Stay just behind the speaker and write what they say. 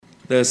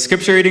The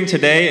scripture reading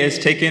today is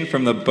taken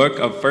from the book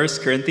of 1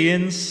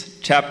 Corinthians,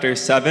 chapter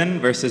 7,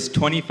 verses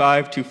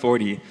 25 to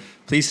 40.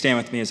 Please stand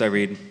with me as I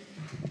read.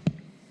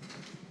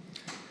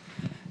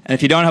 And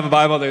if you don't have a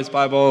Bible, there's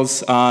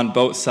Bibles on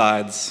both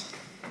sides.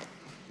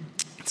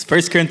 It's 1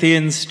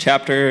 Corinthians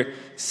chapter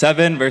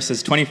 7,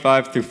 verses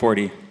 25 through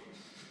 40.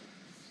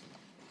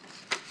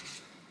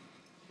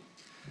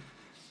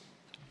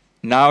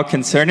 Now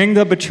concerning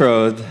the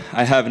betrothed,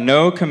 I have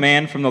no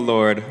command from the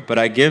Lord, but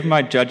I give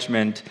my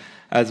judgment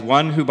as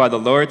one who by the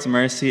Lord's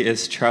mercy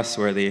is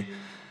trustworthy.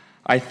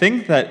 I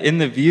think that in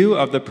the view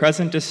of the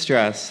present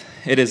distress,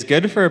 it is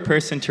good for a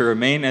person to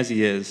remain as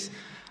he is.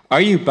 Are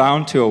you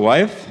bound to a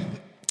wife?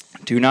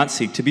 Do not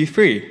seek to be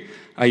free.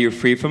 Are you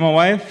free from a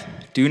wife?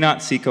 Do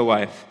not seek a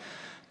wife.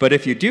 But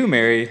if you do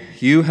marry,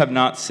 you have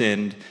not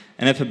sinned.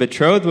 And if a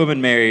betrothed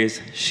woman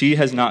marries, she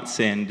has not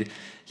sinned.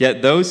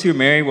 Yet those who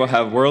marry will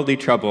have worldly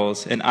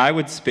troubles, and I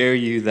would spare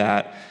you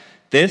that.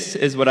 This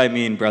is what I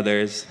mean,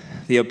 brothers.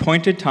 The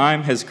appointed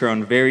time has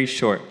grown very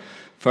short.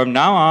 From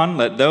now on,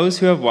 let those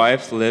who have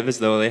wives live as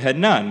though they had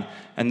none,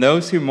 and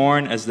those who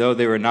mourn as though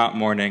they were not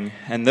mourning,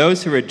 and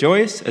those who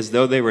rejoice as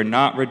though they were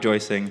not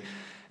rejoicing,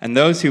 and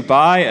those who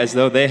buy as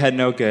though they had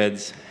no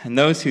goods, and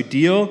those who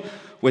deal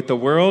with the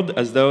world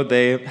as though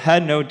they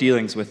had no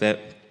dealings with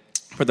it.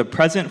 For the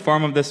present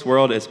form of this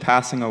world is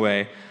passing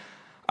away.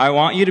 I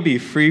want you to be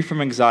free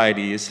from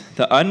anxieties.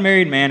 The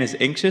unmarried man is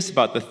anxious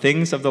about the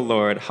things of the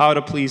Lord, how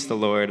to please the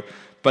Lord.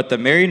 But the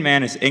married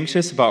man is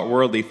anxious about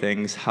worldly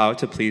things, how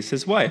to please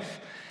his wife.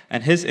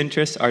 And his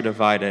interests are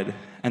divided.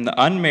 And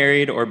the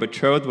unmarried or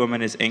betrothed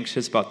woman is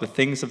anxious about the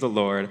things of the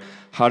Lord,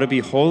 how to be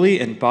holy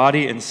in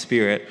body and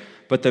spirit.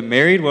 But the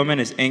married woman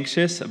is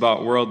anxious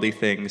about worldly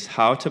things,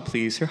 how to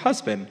please her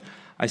husband.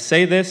 I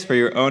say this for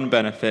your own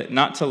benefit,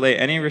 not to lay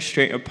any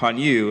restraint upon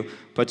you,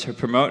 but to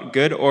promote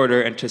good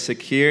order and to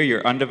secure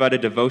your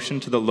undivided devotion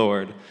to the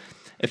Lord.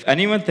 If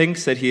anyone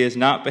thinks that he is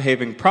not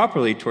behaving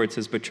properly towards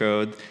his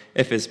betrothed,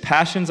 if his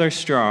passions are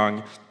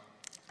strong,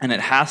 and it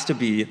has to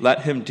be,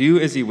 let him do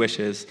as he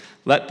wishes.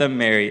 Let them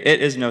marry.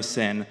 It is no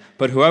sin.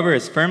 But whoever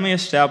is firmly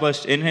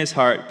established in his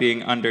heart,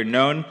 being under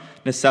no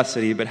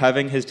necessity, but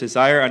having his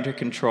desire under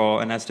control,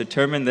 and has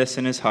determined this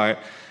in his heart,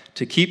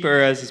 to keep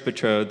her as his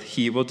betrothed,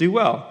 he will do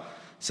well.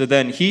 So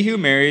then he who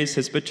marries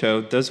his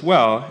betrothed does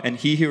well, and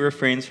he who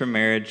refrains from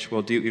marriage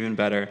will do even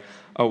better.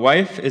 A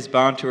wife is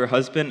bound to her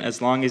husband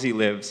as long as he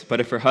lives,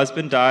 but if her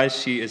husband dies,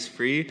 she is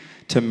free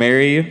to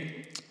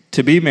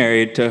be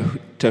married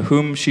to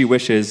whom she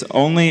wishes,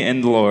 only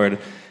in the Lord.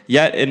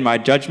 Yet in my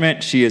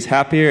judgment, she is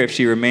happier if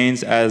she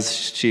remains as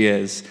she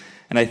is.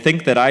 And I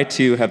think that I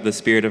too have the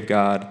Spirit of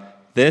God.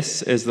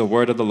 This is the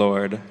word of the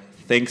Lord.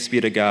 Thanks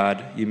be to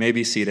God. You may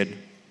be seated.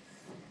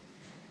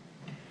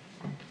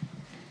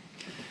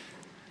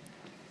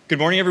 Good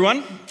morning,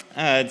 everyone.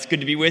 It's good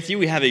to be with you.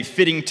 We have a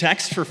fitting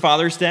text for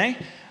Father's Day,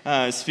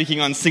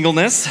 speaking on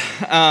singleness.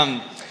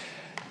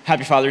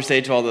 Happy Father's Day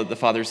to all the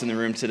fathers in the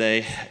room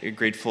today. We're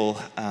grateful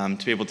to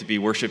be able to be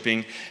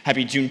worshiping.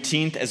 Happy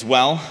Juneteenth as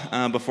well.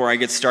 Before I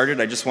get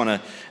started, I just want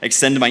to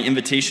extend my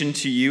invitation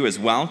to you as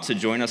well to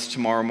join us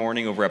tomorrow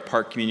morning over at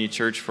Park Community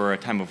Church for a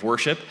time of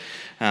worship.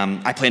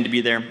 I plan to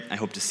be there. I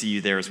hope to see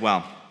you there as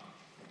well.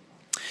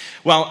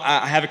 Well,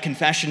 I have a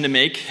confession to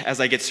make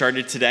as I get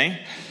started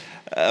today.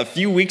 A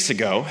few weeks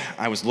ago,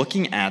 I was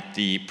looking at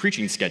the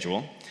preaching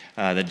schedule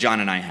that John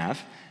and I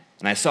have,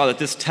 and I saw that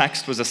this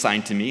text was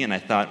assigned to me, and I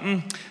thought,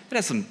 it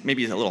has some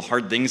maybe a little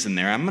hard things in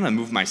there. I'm going to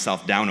move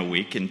myself down a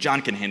week, and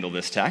John can handle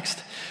this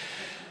text.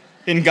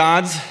 In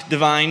God's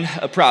divine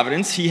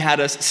providence, he had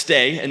us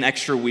stay an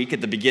extra week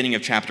at the beginning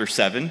of chapter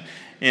 7,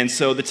 and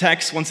so the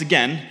text, once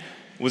again,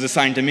 was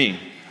assigned to me.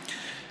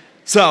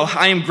 So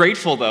I am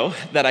grateful, though,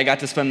 that I got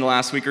to spend the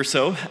last week or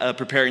so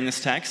preparing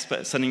this text,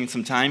 but spending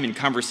some time in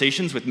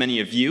conversations with many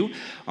of you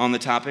on the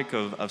topic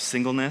of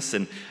singleness,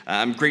 and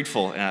I'm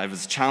grateful. I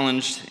was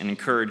challenged and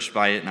encouraged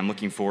by it, and I'm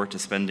looking forward to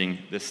spending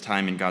this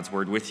time in God's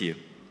Word with you.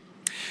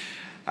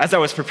 As I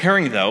was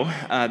preparing, though,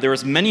 there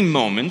was many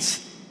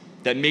moments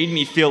that made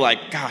me feel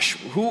like, gosh,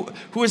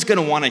 who is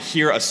going to want to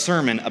hear a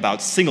sermon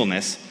about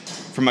singleness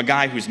from a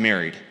guy who's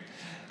married?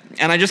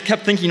 And I just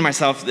kept thinking to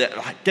myself,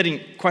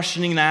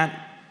 questioning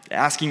that,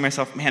 asking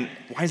myself, man,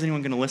 why is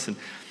anyone going to listen?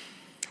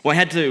 Well, I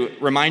had to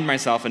remind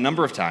myself a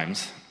number of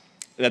times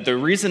that the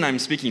reason I'm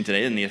speaking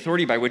today and the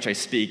authority by which I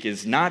speak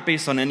is not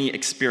based on any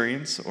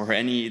experience or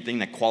anything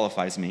that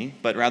qualifies me,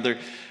 but rather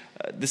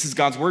this is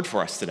God's word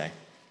for us today.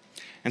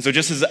 And so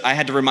just as I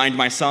had to remind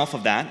myself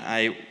of that,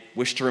 I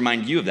wish to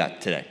remind you of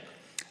that today.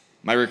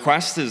 My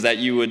request is that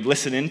you would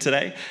listen in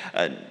today,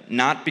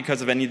 not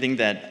because of anything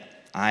that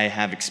I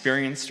have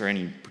experienced or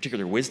any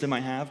particular wisdom I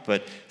have,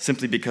 but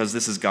simply because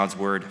this is God's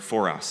word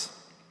for us.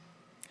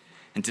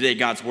 And today,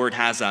 God's word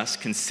has us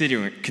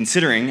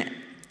considering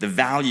the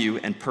value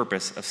and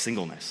purpose of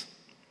singleness.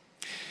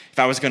 If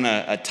I was going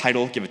to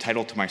give a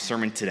title to my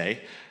sermon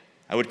today,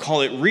 I would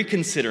call it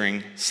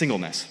Reconsidering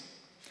Singleness.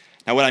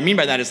 Now, what I mean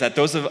by that is that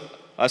those of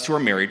us who are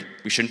married,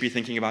 we shouldn't be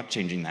thinking about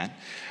changing that.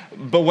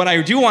 But what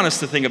I do want us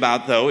to think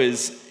about, though,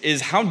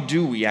 is how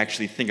do we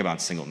actually think about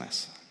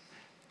singleness?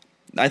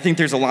 I think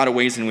there's a lot of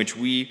ways in which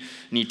we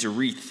need to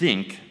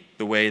rethink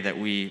the way that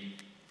we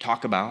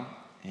talk about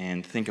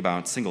and think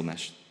about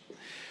singleness.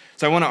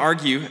 So I want to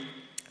argue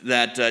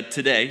that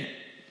today,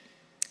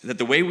 that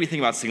the way we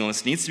think about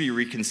singleness needs to be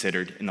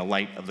reconsidered in the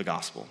light of the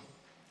gospel.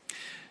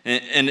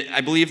 And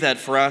I believe that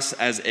for us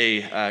as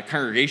a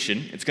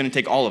congregation, it's going to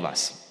take all of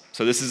us.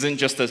 So this isn't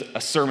just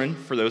a sermon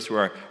for those who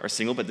are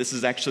single, but this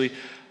is actually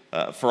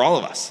for all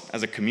of us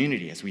as a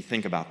community as we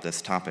think about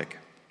this topic.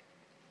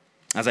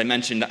 As I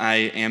mentioned, I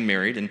am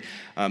married, and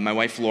my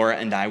wife Laura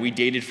and I, we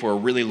dated for a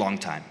really long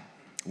time.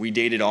 We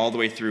dated all the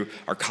way through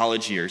our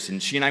college years,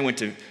 and she and I went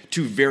to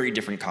two very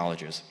different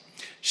colleges.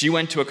 She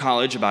went to a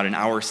college about an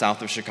hour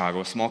south of Chicago,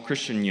 a small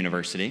Christian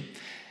university,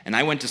 and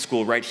I went to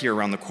school right here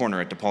around the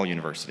corner at DePaul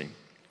University.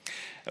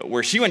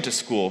 Where she went to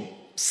school,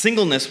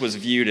 singleness was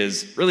viewed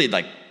as really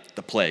like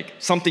the plague,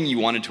 something you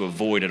wanted to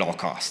avoid at all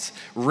costs.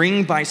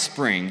 Ring by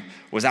spring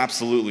was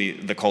absolutely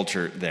the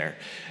culture there.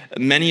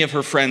 Many of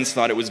her friends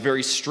thought it was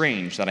very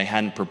strange that I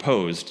hadn't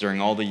proposed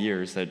during all the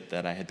years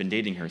that I had been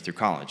dating her through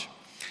college.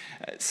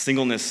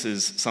 Singleness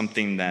is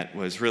something that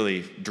was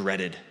really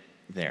dreaded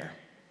there,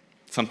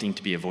 something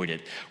to be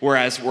avoided.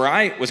 Whereas where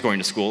I was going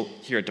to school,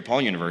 here at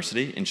DePaul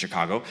University in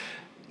Chicago,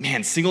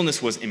 man,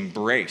 singleness was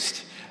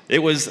embraced. It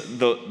was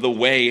the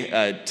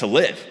way to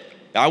live.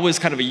 I was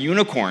kind of a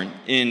unicorn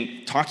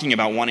in talking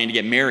about wanting to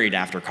get married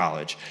after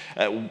college.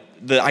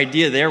 The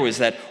idea there was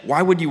that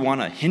why would you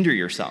want to hinder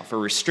yourself or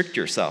restrict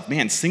yourself?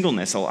 Man,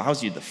 singleness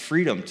allows you the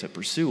freedom to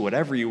pursue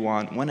whatever you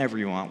want, whenever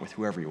you want, with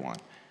whoever you want.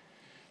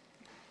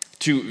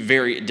 Two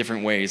very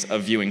different ways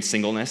of viewing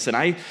singleness, and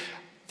I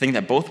think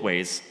that both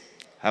ways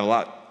have a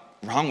lot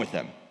wrong with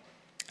them.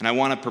 And I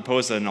want to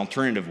propose an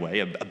alternative way,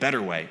 a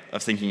better way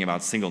of thinking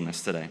about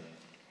singleness today.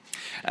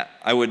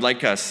 I would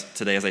like us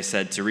today, as I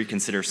said, to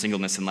reconsider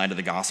singleness in light of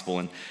the gospel.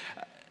 And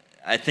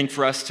I think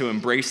for us to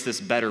embrace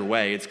this better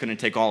way, it's going to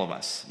take all of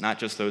us, not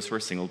just those who are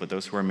single, but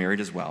those who are married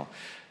as well,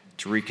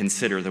 to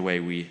reconsider the way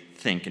we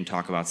think and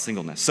talk about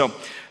singleness. So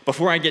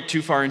before I get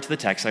too far into the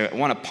text, I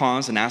want to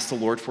pause and ask the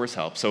Lord for his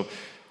help. So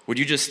would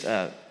you just,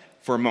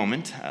 for a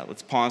moment,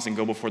 let's pause and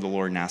go before the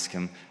Lord and ask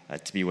him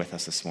to be with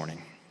us this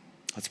morning.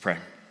 Let's pray.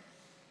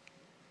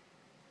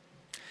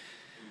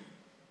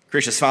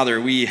 Gracious Father,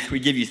 we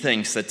give you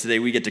thanks that today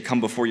we get to come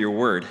before your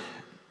word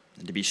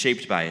and to be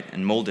shaped by it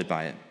and molded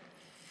by it.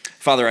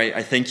 Father,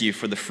 I thank you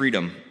for the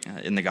freedom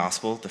in the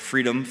gospel, the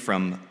freedom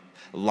from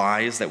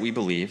lies that we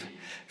believe,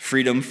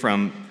 freedom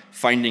from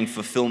finding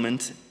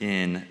fulfillment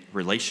in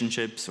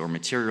relationships or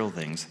material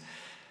things.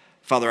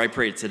 Father, I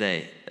pray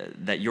today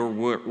that your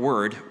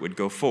word would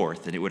go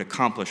forth and it would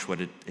accomplish what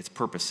its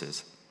purpose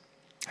is.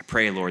 I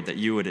pray, Lord, that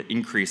you would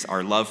increase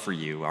our love for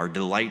you, our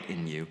delight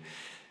in you.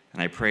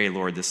 And I pray,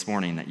 Lord, this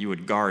morning that you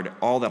would guard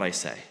all that I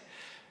say,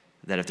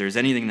 that if there's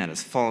anything that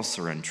is false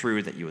or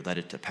untrue, that you would let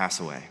it to pass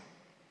away.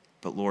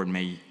 But Lord,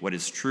 may what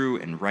is true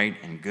and right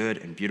and good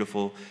and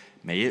beautiful,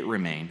 may it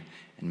remain,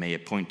 and may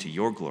it point to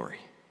your glory.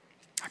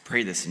 I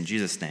pray this in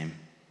Jesus' name.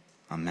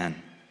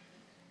 Amen.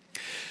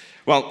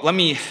 Well, let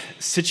me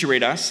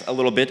situate us a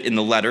little bit in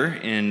the letter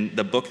in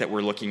the book that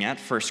we're looking at,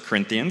 1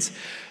 Corinthians.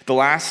 The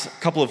last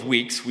couple of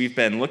weeks, we've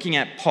been looking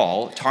at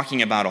Paul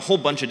talking about a whole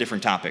bunch of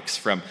different topics,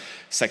 from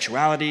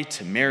sexuality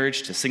to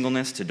marriage to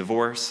singleness to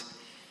divorce.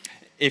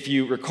 If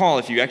you recall,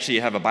 if you actually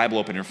have a Bible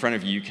open in front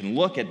of you, you can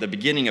look at the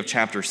beginning of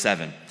chapter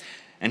 7.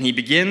 And he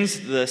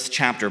begins this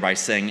chapter by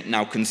saying,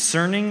 "Now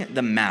concerning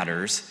the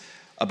matters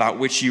about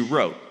which you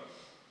wrote."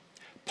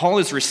 Paul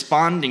is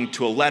responding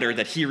to a letter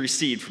that he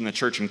received from the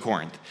church in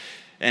Corinth.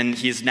 And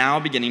he's now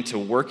beginning to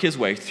work his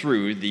way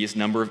through these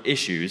number of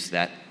issues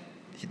that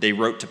they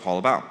wrote to Paul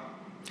about.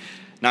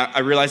 Now, I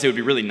realize it would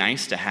be really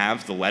nice to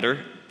have the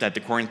letter that the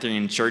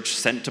Corinthian church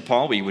sent to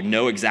Paul. We would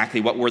know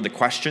exactly what were the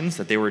questions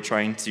that they were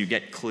trying to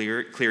get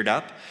cleared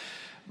up.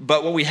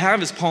 But what we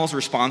have is Paul's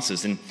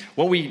responses. And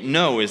what we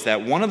know is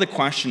that one of the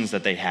questions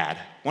that they had,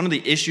 one of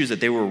the issues that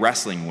they were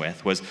wrestling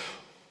with was,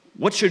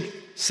 what should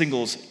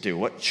singles do?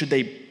 What should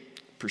they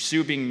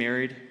pursue being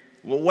married?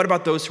 Well, what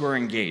about those who are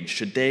engaged?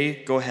 Should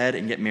they go ahead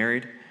and get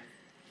married?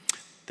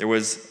 There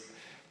was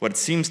what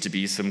seems to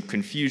be some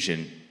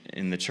confusion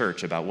in the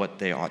church about what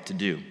they ought to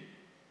do.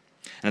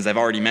 And as I've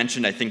already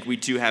mentioned, I think we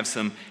too have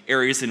some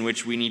areas in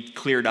which we need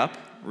cleared up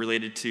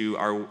related to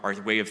our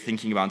way of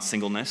thinking about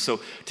singleness.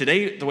 So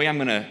today, the way I'm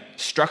going to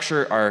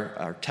structure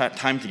our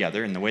time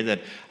together and the way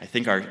that I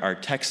think our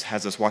text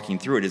has us walking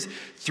through it is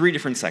 3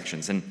 different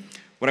sections. And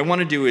what I want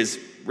to do is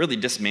really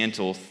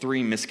dismantle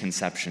 3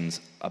 misconceptions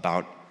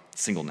about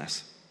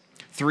singleness,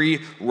 3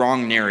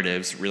 wrong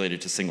narratives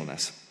related to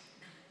singleness.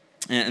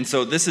 And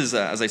so this is,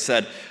 as I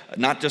said,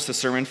 not just a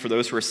sermon for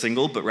those who are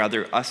single, but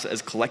rather us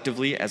as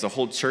collectively, as a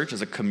whole church,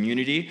 as a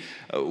community,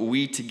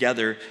 we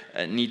together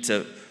need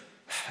to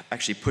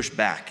actually push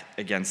back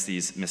against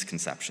these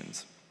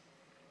misconceptions.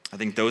 I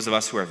think those of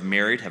us who are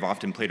married have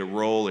often played a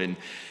role in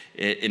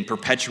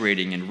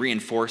perpetuating and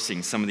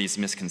reinforcing some of these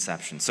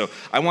misconceptions. So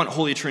I want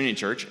Holy Trinity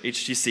Church,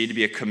 HTC, to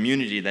be a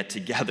community that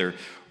together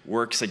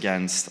works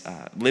against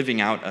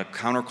living out a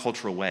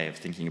countercultural way of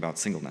thinking about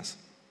singleness.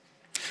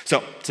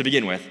 So, to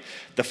begin with,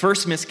 the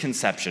first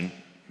misconception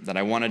that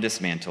I want to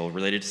dismantle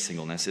related to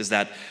singleness is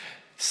that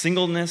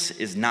singleness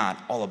is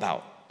not all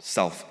about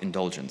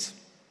self-indulgence.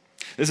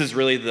 This is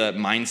really the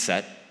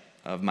mindset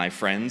of my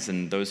friends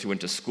and those who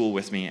went to school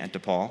with me at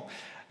DePaul.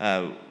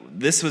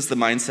 This was the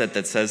mindset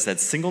that says that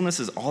singleness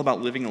is all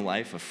about living a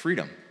life of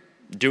freedom,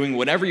 doing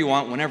whatever you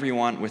want, whenever you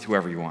want, with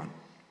whoever you want.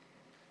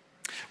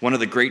 One of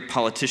the great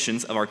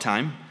politicians of our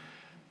time,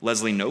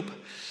 Leslie Knope,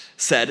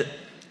 said,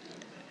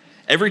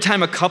 "Every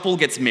time a couple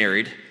gets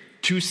married,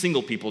 2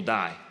 single people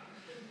die."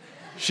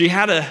 She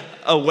had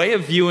a way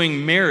of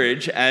viewing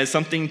marriage as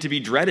something to be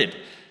dreaded,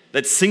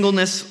 that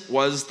singleness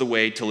was the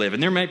way to live.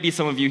 And there might be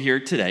some of you here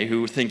today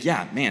who think,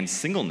 yeah, man,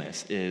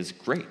 singleness is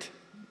great.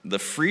 The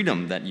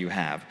freedom that you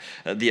have,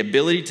 the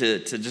ability to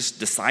just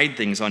decide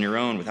things on your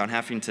own without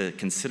having to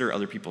consider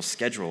other people's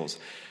schedules.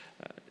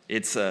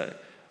 It's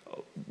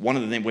one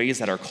of the ways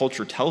that our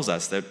culture tells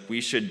us that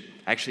we should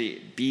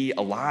actually be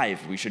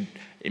alive. We should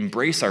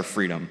embrace our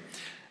freedom.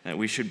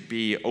 We should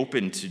be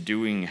open to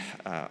doing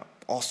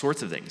all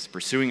sorts of things,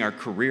 pursuing our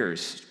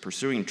careers,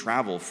 pursuing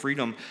travel.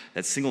 Freedom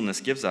that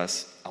singleness gives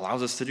us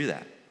allows us to do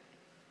that.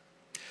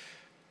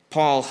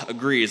 Paul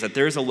agrees that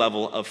there's a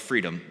level of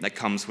freedom that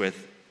comes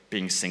with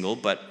being single,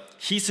 but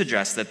he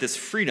suggests that this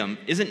freedom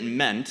isn't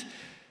meant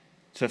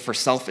for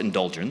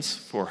self-indulgence,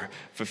 for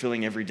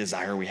fulfilling every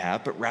desire we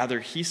have, but rather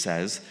he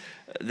says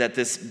that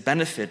this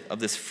benefit of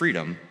this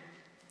freedom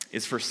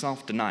is for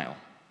self-denial.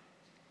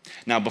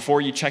 Now,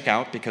 before you check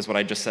out, because what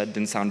I just said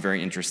didn't sound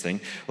very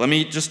interesting, let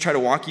me just try to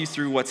walk you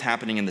through what's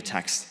happening in the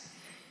text.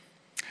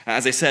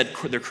 As I said,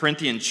 the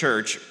Corinthian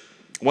church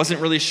wasn't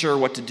really sure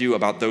what to do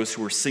about those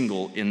who were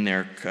single in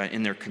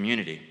their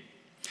community.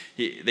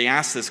 They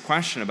asked this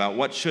question about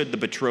what should the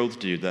betrothed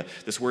do.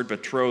 This word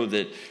betrothed,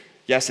 that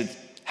yes, it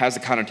has the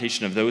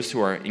connotation of those who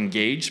are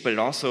engaged, but it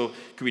also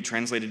could be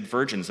translated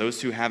virgins,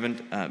 those who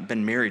haven't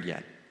been married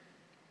yet.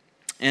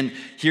 And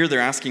here they're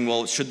asking,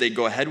 well, should they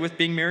go ahead with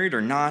being married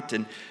or not?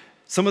 And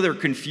some of their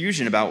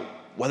confusion about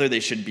whether they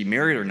should be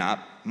married or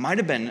not might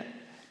have been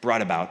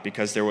brought about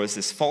because there was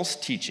this false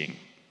teaching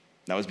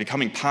that was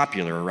becoming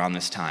popular around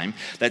this time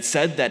that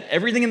said that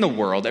everything in the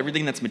world,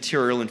 everything that's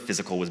material and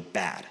physical, was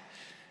bad.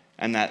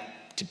 And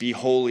that to be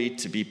holy,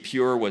 to be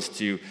pure, was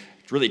to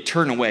really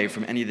turn away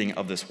from anything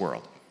of this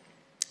world.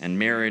 And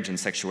marriage and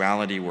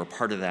sexuality were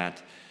part of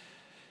that.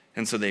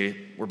 And so they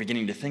were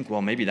beginning to think,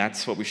 well, maybe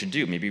that's what we should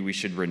do. Maybe we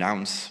should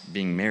renounce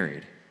being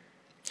married.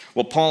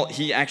 Well, Paul,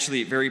 he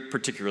actually very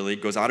particularly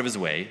goes out of his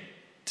way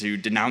to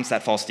denounce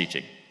that false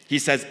teaching. He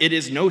says it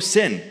is no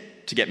sin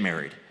to get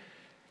married.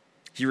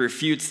 He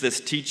refutes this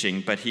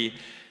teaching, but he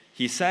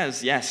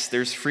says, yes,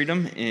 there's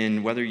freedom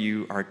in whether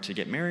you are to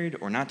get married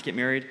or not to get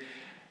married.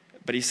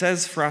 But he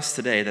says for us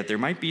today that there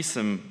might be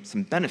some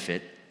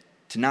benefit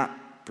to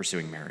not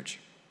pursuing marriage.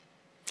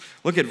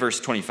 Look at verse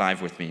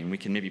 25 with me, and we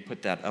can maybe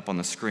put that up on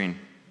the screen.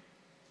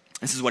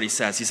 This is what he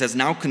says. He says,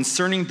 "Now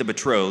concerning the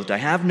betrothed, I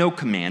have no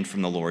command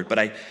from the Lord, but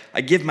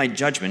I give my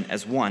judgment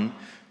as one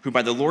who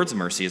by the Lord's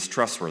mercy is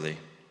trustworthy.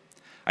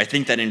 I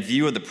think that in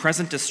view of the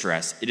present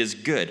distress, it is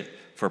good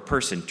for a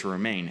person to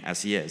remain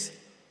as he is."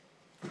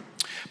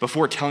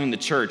 Before telling the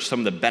church some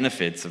of the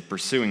benefits of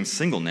pursuing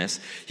singleness,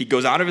 he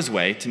goes out of his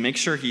way to make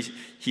sure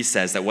he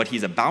says that what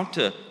he's about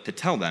to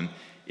tell them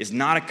is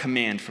not a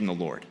command from the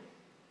Lord.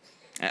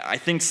 I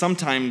think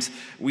sometimes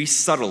we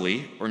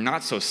subtly, or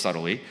not so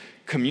subtly,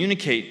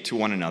 communicate to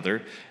one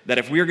another that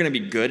if we are going to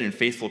be good and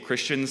faithful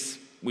Christians,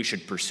 we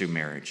should pursue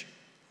marriage.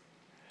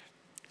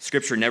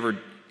 Scripture never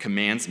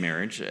commands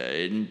marriage.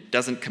 It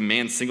doesn't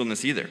command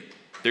singleness either.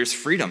 There's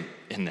freedom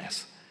in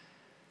this.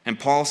 And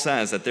Paul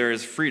says that there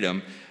is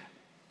freedom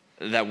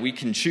that we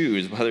can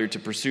choose whether to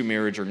pursue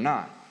marriage or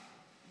not.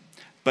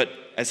 But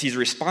as he's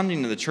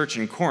responding to the church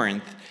in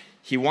Corinth,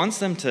 he wants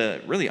them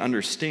to really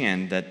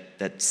understand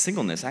that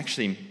singleness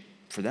actually,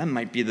 for them,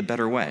 might be the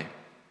better way.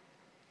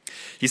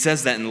 He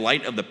says that in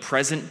light of the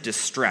present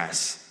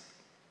distress,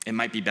 it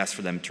might be best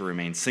for them to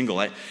remain single.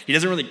 He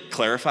doesn't really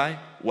clarify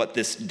what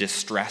this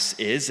distress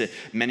is.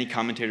 Many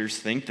commentators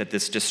think that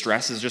this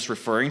distress is just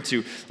referring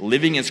to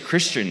living as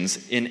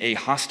Christians in a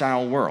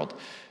hostile world,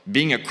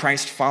 being a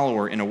Christ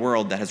follower in a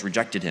world that has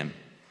rejected him.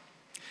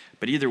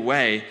 But either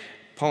way,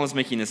 Paul is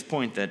making this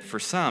point that for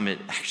some, it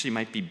actually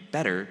might be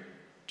better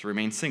to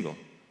remain single.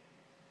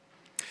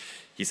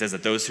 He says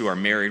that those who are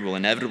married will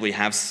inevitably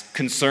have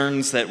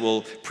concerns that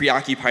will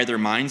preoccupy their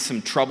minds,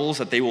 some troubles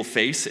that they will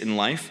face in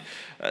life,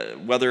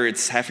 whether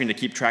it's having to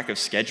keep track of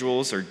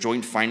schedules or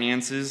joint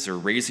finances or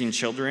raising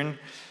children,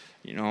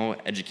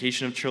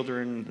 education of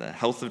children, the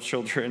health of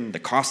children, the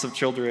cost of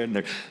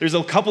children. There's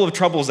a couple of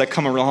troubles that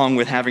come along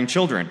with having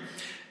children.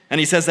 And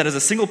he says that as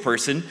a single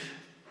person,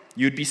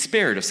 you'd be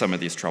spared of some of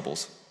these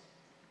troubles.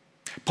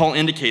 Paul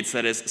indicates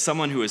that as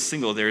someone who is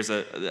single, there's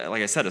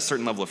like I said, a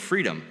certain level of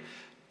freedom.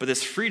 But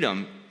this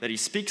freedom that he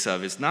speaks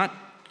of is not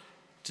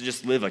to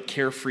just live a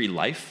carefree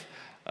life,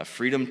 a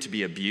freedom to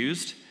be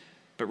abused,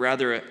 but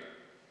rather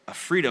a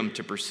freedom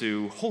to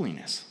pursue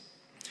holiness.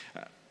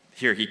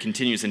 Here he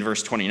continues in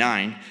verse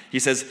 29. He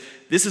says,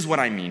 "This is what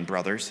I mean,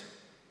 brothers.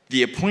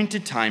 The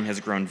appointed time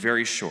has grown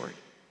very short.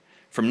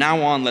 From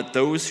now on, let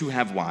those who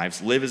have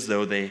wives live as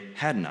though they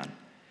had none,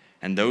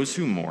 and those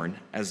who mourn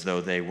as though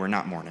they were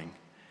not mourning,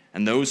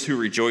 and those who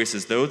rejoice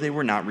as though they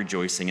were not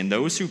rejoicing, and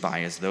those who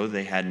buy as though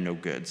they had no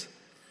goods,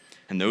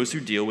 and those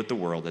who deal with the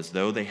world as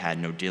though they had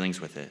no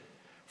dealings with it.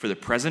 For the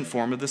present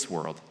form of this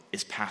world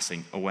is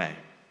passing away.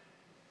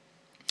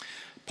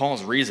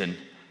 Paul's reason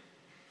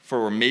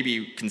for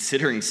maybe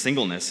considering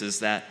singleness is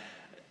that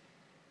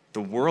the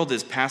world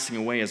is passing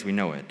away as we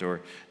know it, or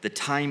the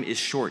time is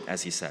short,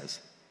 as he says.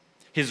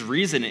 His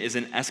reason is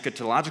an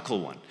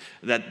eschatological one,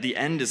 that the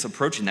end is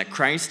approaching, that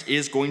Christ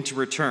is going to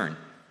return,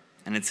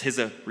 and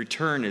his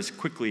return is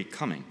quickly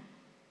coming.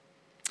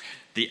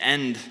 The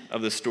end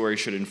of the story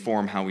should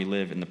inform how we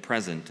live in the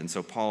present, and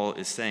so Paul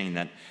is saying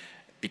that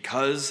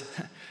because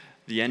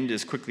the end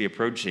is quickly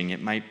approaching,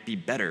 it might be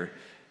better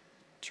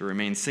to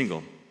remain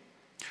single.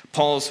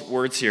 Paul's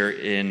words here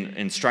in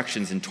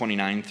instructions in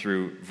 29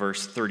 through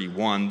verse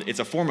 31, it's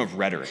a form of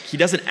rhetoric. He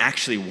doesn't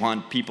actually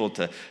want people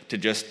to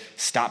just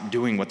stop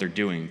doing what they're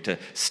doing, to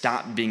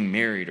stop being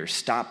married or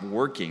stop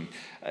working.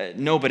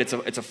 No, but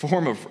it's a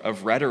form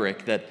of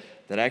rhetoric that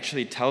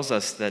actually tells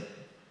us that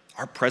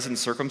our present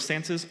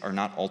circumstances are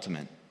not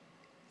ultimate.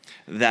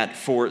 That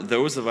for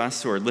those of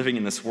us who are living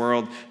in this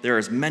world, there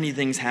are many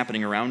things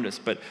happening around us,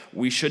 but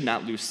we should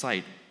not lose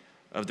sight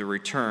of the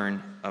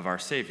return of our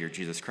Savior,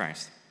 Jesus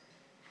Christ.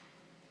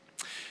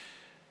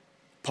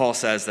 Paul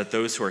says that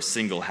those who are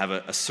single have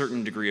a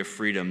certain degree of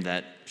freedom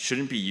that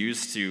shouldn't be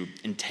used to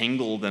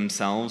entangle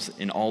themselves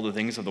in all the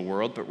things of the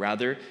world, but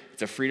rather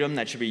it's a freedom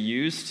that should be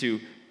used to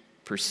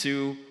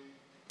pursue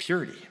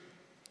purity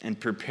and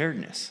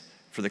preparedness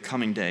for the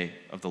coming day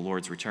of the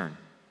Lord's return.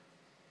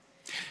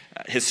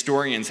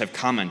 Historians have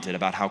commented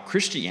about how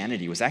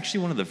Christianity was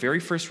actually one of the very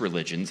first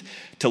religions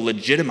to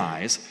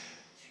legitimize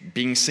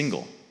being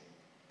single.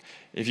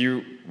 If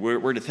you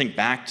were to think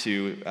back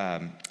to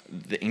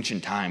the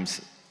ancient times,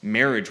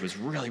 marriage was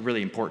really,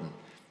 really important.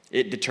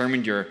 It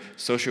determined your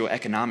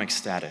socioeconomic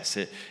status,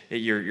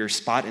 your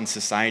spot in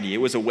society. It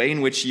was a way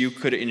in which you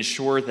could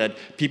ensure that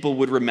people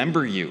would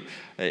remember you.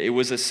 It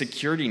was a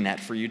security net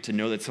for you to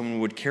know that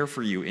someone would care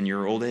for you in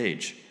your old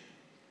age.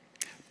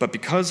 But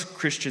because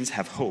Christians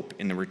have hope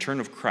in the return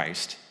of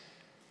Christ,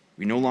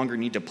 we no longer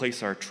need to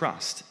place our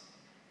trust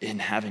in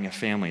having a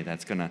family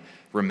that's going to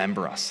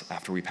remember us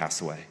after we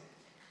pass away.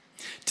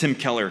 Tim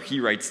Keller, he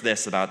writes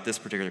this about this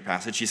particular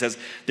passage. He says,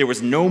 "There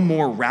was no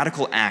more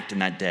radical act in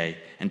that day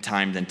and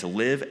time than to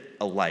live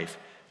a life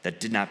that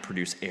did not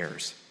produce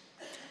heirs.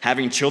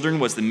 Having children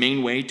was the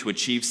main way to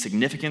achieve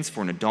significance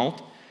for an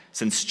adult,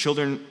 since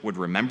children would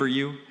remember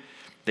you.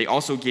 They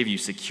also gave you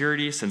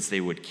security, since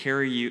they would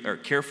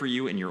care for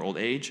you in your old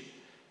age.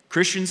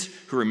 Christians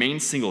who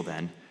remained single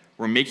then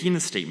were making the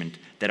statement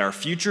that our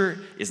future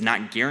is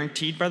not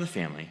guaranteed by the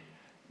family,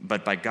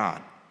 but by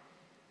God."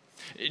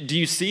 Do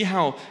you see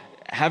how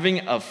having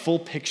a full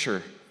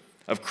picture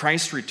of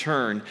Christ's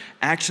return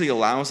actually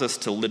allows us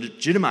to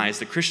legitimize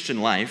the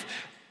Christian life,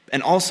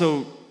 and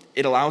also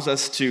it allows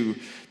us to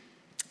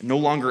no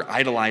longer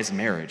idolize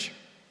marriage?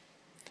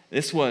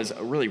 This was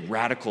a really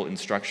radical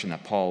instruction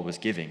that Paul was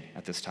giving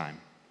at this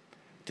time.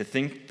 To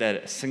think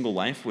that a single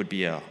life would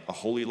be a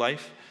holy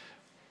life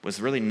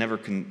was really never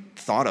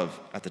thought of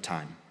at the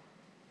time.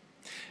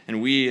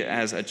 And we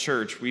as a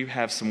church, we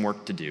have some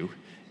work to do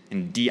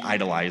in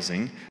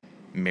de-idolizing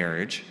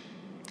marriage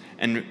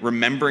and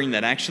remembering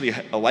that actually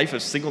a life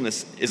of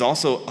singleness is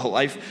also a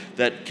life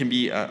that can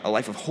be a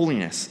life of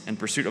holiness and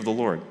pursuit of the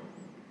Lord.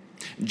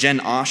 Jen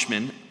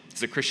Oshman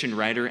is a Christian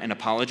writer and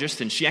apologist,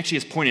 and she actually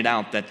has pointed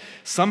out that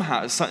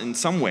somehow, in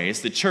some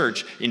ways, the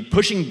church, in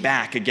pushing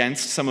back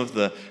against some of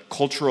the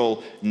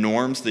cultural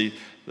norms,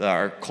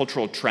 our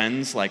cultural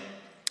trends like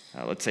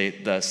let's say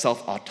the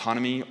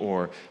self-autonomy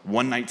or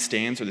one-night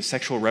stands or the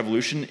sexual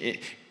revolution,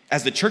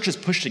 as the church has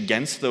pushed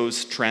against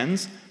those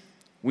trends,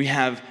 we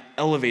have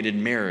elevated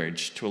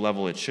marriage to a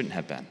level it shouldn't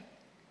have been.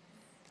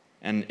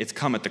 And it's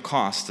come at the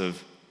cost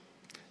of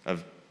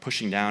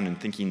pushing down and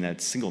thinking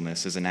that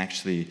singleness isn't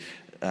actually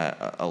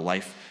a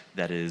life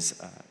that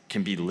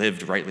can be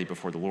lived rightly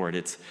before the Lord.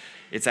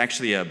 It's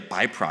actually a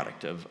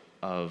byproduct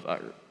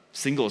of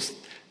singles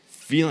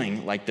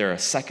feeling like they're a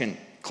second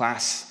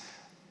class,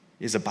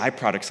 is a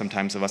byproduct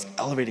sometimes of us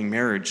elevating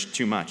marriage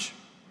too much.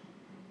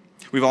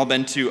 We've all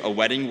been to a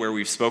wedding where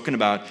we've spoken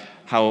about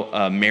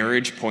how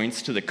marriage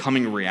points to the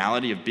coming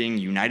reality of being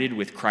united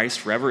with Christ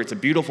forever. It's a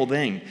beautiful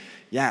thing,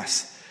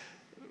 yes.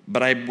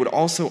 But I would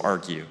also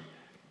argue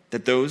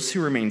that those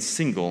who remain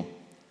single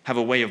have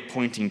a way of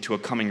pointing to a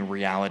coming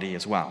reality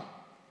as well.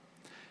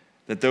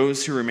 That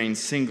those who remain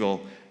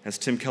single, as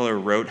Tim Keller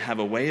wrote, have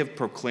a way of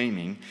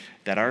proclaiming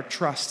that our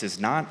trust is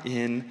not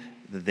in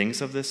the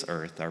things of this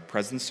earth, our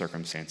present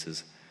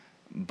circumstances,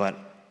 but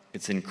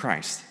it's in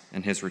Christ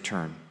and his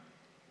return.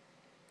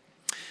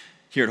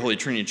 Here at Holy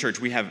Trinity Church,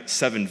 we have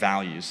 7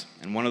 values,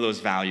 and one of those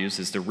values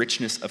is the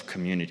richness of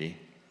community.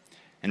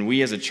 And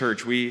we as a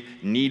church, we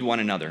need one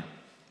another.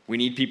 We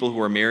need people who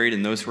are married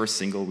and those who are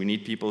single. We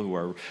need people who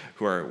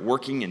are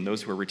working and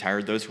those who are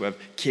retired, those who have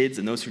kids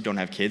and those who don't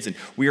have kids. And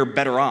we are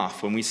better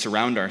off when we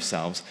surround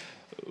ourselves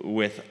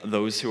with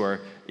those who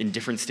are in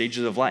different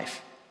stages of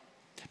life,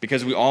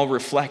 because we all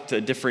reflect a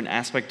different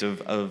aspect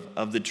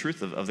of the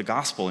truth of the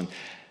gospel.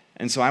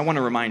 And so I want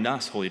to remind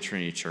us, Holy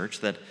Trinity Church,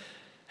 that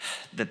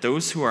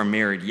those who are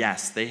married,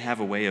 yes, they have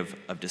a way of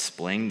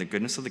displaying the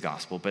goodness of the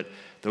gospel, but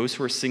those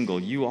who are single,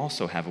 you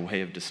also have a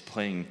way of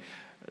displaying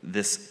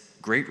this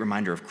great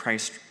reminder of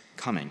Christ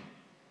coming.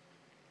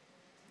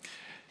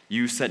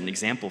 You set an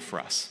example for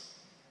us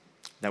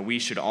that we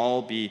should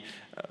all be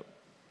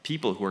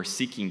people who are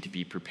seeking to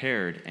be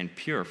prepared and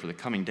pure for the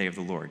coming day of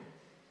the Lord.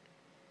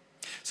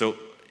 So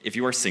if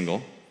you are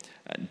single,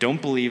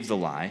 don't believe the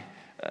lie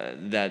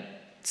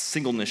that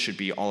singleness should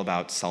be all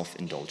about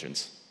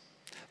self-indulgence.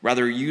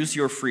 Rather, use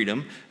your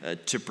freedom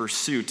to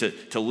pursue,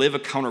 to live a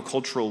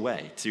countercultural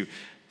way, to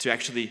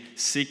actually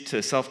seek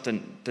to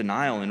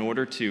self-denial in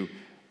order to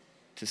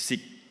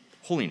seek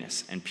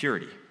holiness and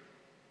purity.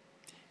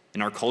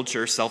 In our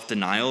culture,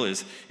 self-denial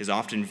is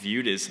often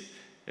viewed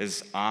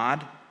as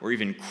odd or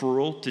even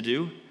cruel to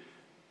do.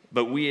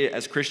 But we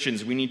as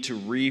Christians, we need to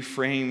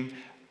reframe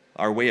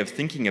our way of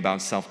thinking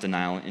about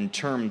self-denial in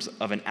terms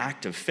of an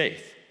act of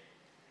faith.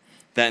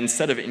 That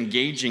instead of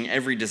engaging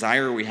every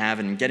desire we have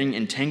and getting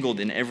entangled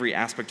in every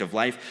aspect of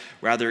life,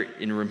 rather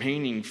in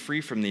remaining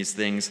free from these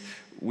things,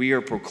 we are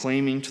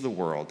proclaiming to the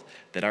world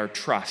that our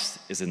trust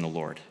is in the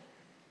Lord.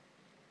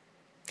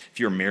 If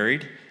you're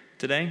married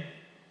today,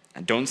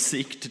 don't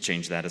seek to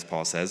change that, as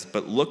Paul says,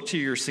 but look to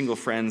your single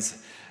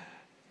friends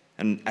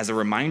and as a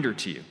reminder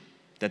to you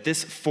that the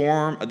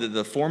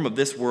form of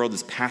this world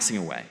is passing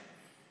away,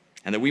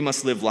 and that we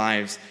must live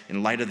lives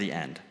in light of the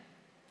end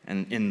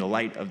and in the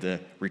light of the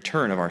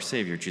return of our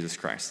Savior, Jesus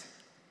Christ.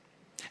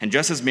 And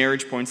just as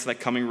marriage points to that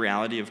coming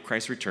reality of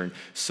Christ's return,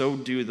 so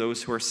do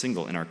those who are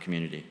single in our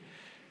community.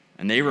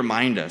 And they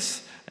remind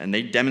us and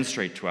they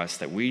demonstrate to us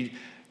that we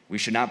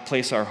should not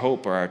place our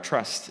hope or our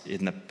trust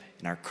in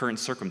our current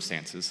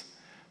circumstances,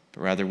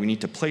 but rather we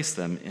need to place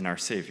them in our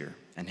Savior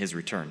and his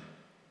return.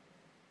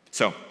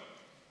 So,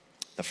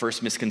 the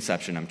first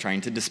misconception I'm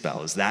trying to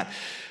dispel is that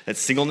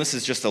singleness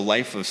is just a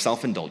life of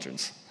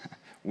self-indulgence.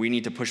 We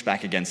need to push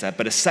back against that.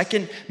 But a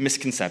second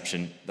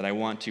misconception that I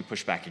want to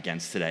push back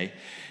against today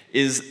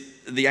is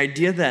the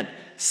idea that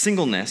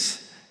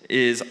singleness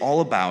is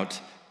all about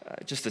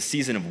just a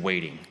season of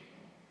waiting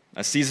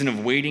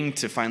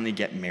to finally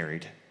get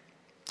married.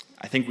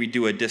 I think we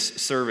do a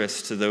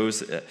disservice to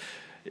those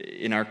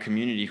in our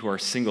community who are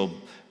single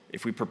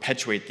if we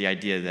perpetuate the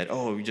idea that,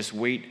 we just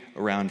wait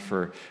around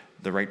for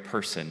the right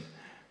person.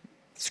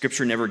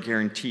 Scripture never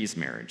guarantees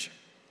marriage.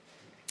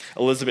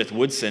 Elizabeth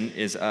Woodson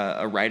is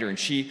a writer, and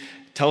she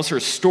tells her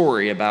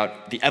story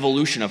about the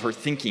evolution of her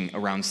thinking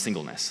around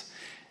singleness.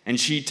 And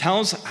she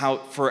tells how,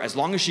 for as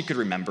long as she could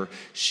remember,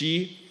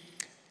 she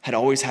had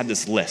always had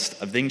this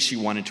list of things she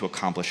wanted to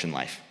accomplish in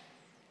life.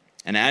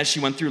 And as she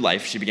went through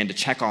life, she began to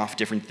check off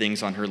different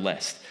things on her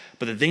list.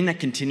 But the thing that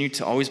continued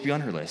to always be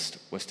on her list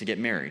was to get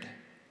married.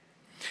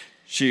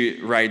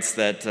 She writes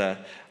that,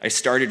 I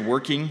started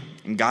working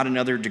and got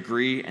another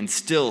degree, and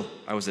still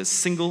I was as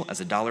single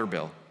as a dollar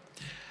bill.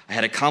 I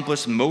had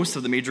accomplished most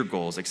of the major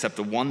goals except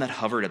the one that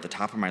hovered at the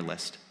top of my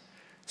list.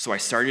 So I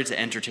started to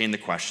entertain the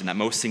question that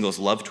most singles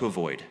love to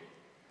avoid.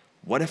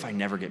 What if I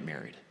never get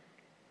married?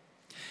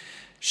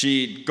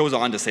 She goes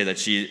on to say that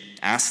she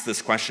asks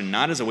this question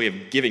not as a way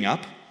of giving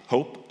up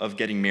hope of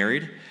getting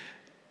married,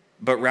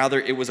 but rather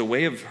it was a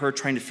way of her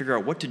trying to figure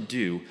out what to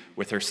do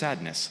with her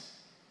sadness.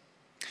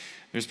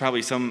 There's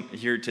probably some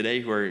here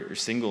today who are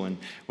single, and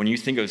when you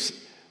think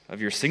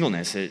of your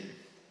singleness, it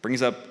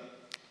brings up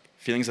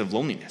feelings of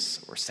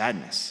loneliness or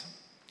sadness.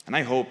 And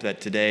I hope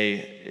that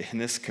today in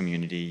this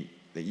community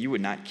that you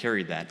would not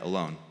carry that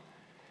alone.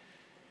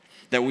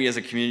 That we as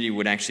a community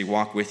would actually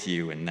walk with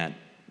you and that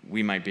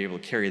we might be able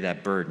to carry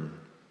that burden.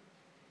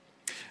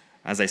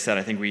 As I said,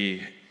 I think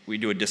we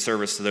do a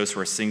disservice to those who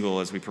are single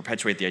as we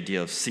perpetuate the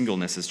idea of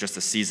singleness as just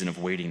a season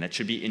of waiting that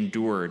should be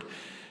endured,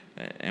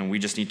 and we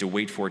just need to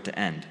wait for it to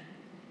end.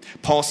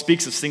 Paul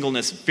speaks of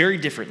singleness very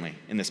differently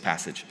in this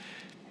passage.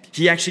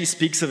 He actually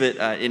speaks of it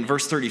in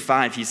verse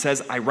 35. He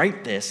says, I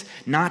write this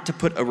not to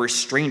put a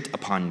restraint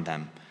upon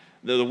them.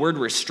 The word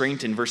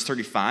restraint in verse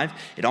 35,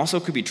 it also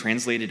could be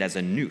translated as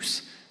a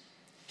noose.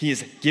 He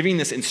is giving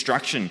this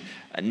instruction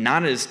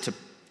not as to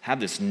have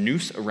this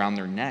noose around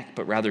their neck,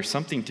 but rather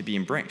something to be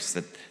embraced,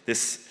 that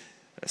this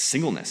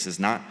singleness is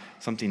not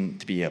something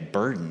to be a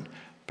burden,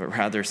 but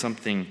rather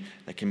something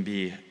that can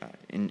be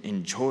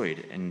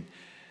enjoyed and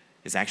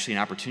is actually an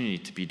opportunity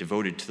to be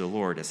devoted to the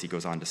Lord, as he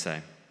goes on to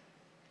say.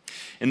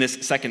 In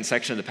this second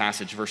section of the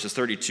passage, verses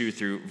 32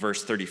 through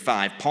verse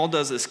 35, Paul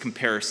does this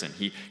comparison.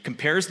 He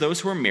compares those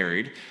who are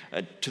married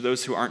to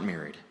those who aren't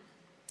married.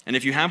 And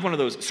if you have one of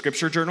those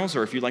scripture journals,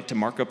 or if you'd like to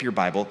mark up your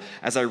Bible,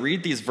 as I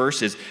read these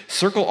verses,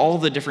 circle all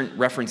of the different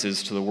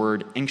references to the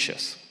word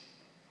anxious.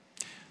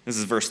 This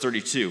is verse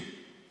 32.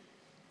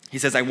 He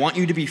says, I want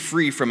you to be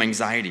free from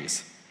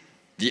anxieties.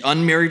 The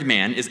unmarried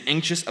man is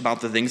anxious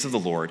about the things of the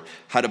Lord,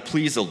 how to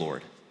please the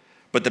Lord.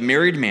 But the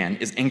married man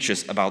is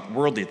anxious about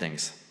worldly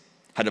things,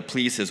 how to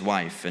please his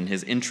wife, and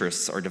his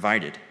interests are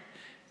divided.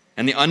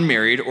 And the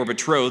unmarried or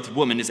betrothed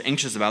woman is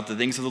anxious about the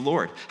things of the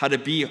Lord, how to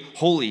be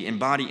holy in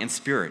body and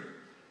spirit.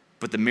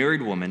 But the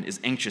married woman is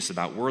anxious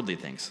about worldly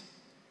things,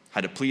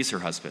 how to please her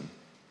husband.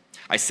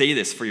 I say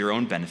this for your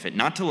own benefit,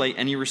 not to lay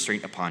any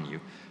restraint upon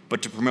you,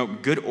 but to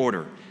promote good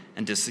order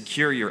and to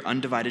secure your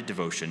undivided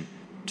devotion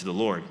to the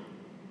Lord.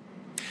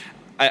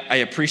 I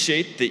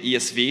appreciate the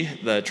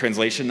ESV, the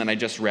translation that I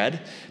just read,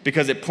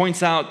 because it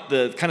points out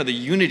the kind of the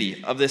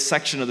unity of this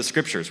section of the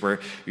scriptures, where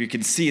you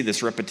can see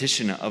this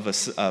repetition of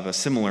a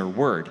similar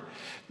word.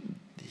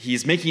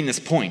 He's making this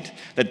point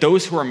that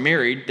those who are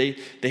married,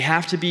 they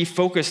have to be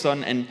focused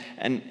on and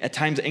at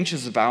times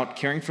anxious about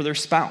caring for their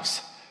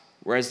spouse,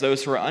 whereas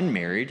those who are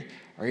unmarried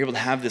are able to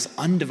have this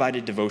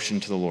undivided devotion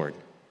to the Lord.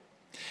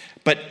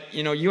 But,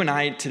 you and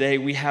I today,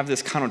 we have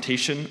this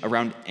connotation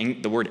around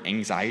the word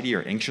anxiety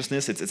or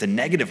anxiousness. It's a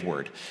negative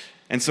word.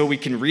 And so we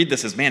can read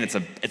this as, man,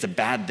 it's a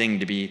bad thing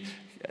to be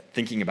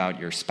thinking about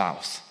your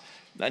spouse.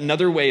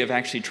 Another way of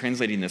actually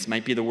translating this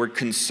might be the word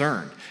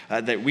concern,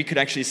 that we could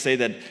actually say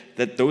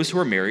that those who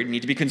are married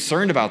need to be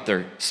concerned about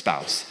their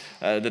spouse,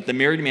 that the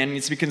married man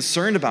needs to be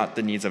concerned about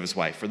the needs of his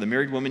wife, or the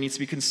married woman needs to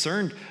be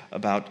concerned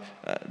about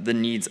the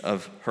needs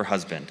of her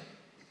husband.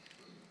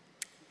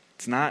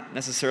 It's not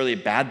necessarily a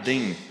bad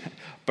thing,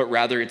 but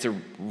rather it's a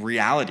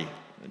reality,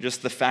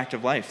 just the fact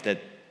of life,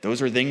 that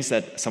those are things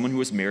that someone who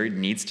is married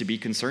needs to be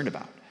concerned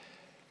about.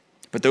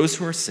 But those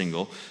who are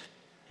single,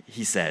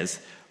 he says,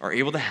 are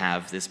able to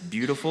have this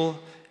beautiful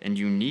and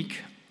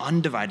unique,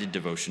 undivided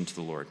devotion to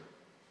the Lord.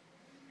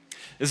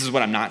 This is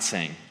what I'm not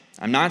saying.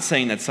 I'm not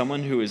saying that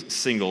someone who is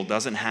single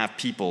doesn't have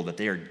people that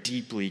they are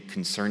deeply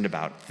concerned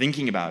about,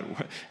 thinking about,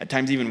 at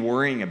times even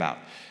worrying about.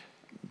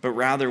 But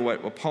rather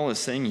what Paul is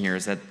saying here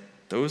is that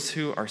those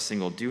who are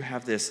single do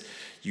have this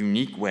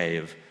unique way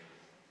of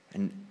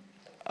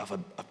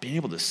being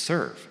able to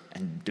serve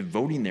and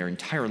devoting their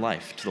entire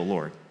life to the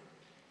Lord.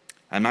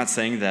 I'm not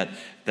saying that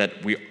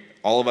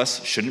all of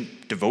us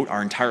shouldn't devote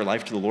our entire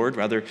life to the Lord.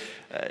 Rather,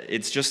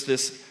 it's just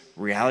this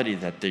reality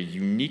that the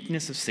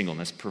uniqueness of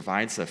singleness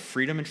provides a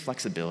freedom and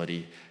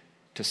flexibility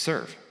to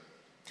serve.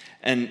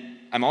 And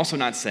I'm also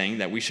not saying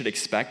that we should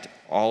expect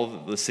all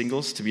of the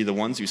singles to be the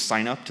ones who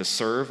sign up to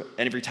serve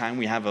every time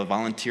we have a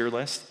volunteer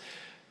list,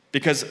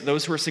 because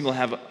those who are single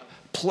have a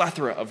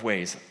plethora of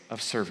ways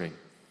of serving.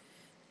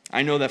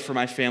 I know that for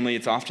my family,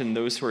 it's often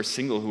those who are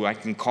single who I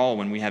can call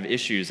when we have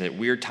issues at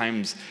weird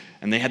times,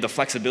 and they had the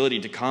flexibility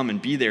to come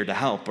and be there to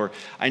help. Or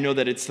I know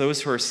that it's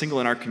those who are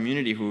single in our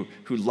community who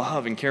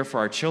love and care for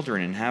our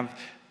children and have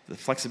the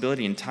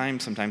flexibility and time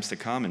sometimes to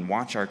come and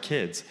watch our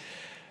kids.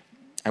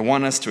 I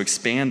want us to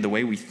expand the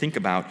way we think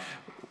about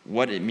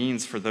what it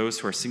means for those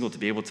who are single to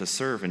be able to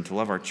serve and to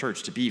love our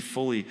church, to be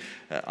fully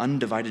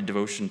undivided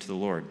devotion to the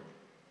Lord.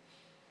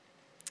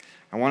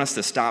 I want us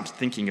to stop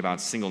thinking about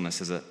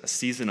singleness as a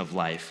season of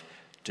life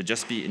to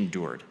just be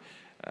endured.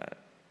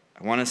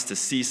 I want us to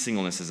see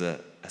singleness as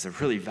a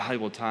really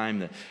valuable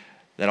time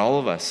that all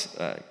of us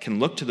can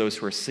look to those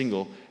who are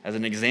single as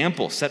an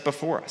example set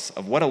before us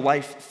of what a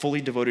life fully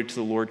devoted to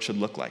the Lord should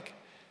look like.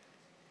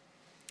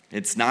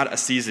 It's not a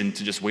season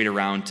to just wait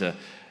around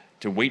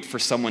to wait for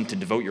someone to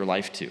devote your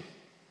life to.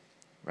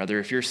 Rather,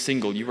 if you're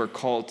single, you are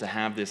called to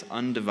have this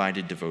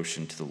undivided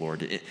devotion to the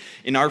Lord.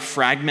 In our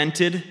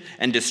fragmented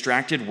and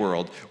distracted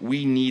world,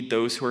 we need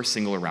those who are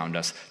single around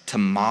us to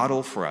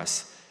model for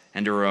us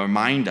and to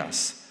remind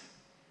us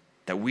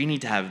that we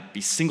need to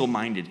be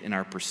single-minded in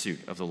our pursuit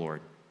of the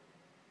Lord.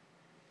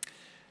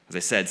 As I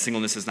said,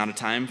 singleness is not a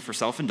time for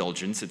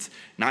self-indulgence. It's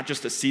not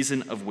just a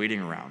season of waiting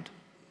around.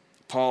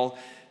 Paul,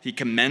 he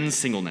commends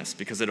singleness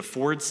because it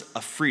affords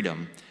a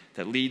freedom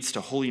that leads to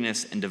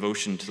holiness and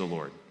devotion to the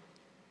Lord.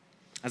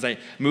 As I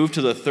move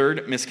to the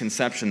third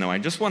misconception, though, I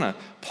just want to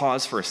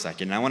pause for a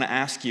second. And I want to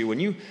ask you, when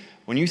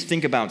you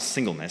think about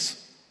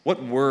singleness,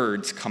 what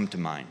words come to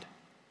mind?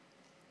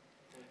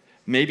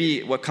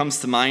 Maybe what comes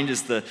to mind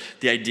is the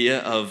idea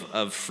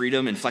of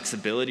freedom and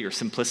flexibility or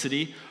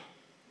simplicity,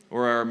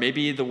 or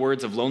maybe the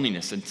words of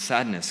loneliness and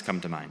sadness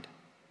come to mind.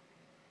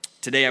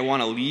 Today, I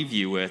want to leave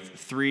you with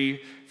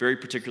three very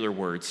particular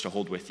words to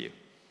hold with you.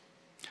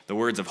 The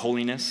words of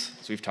holiness,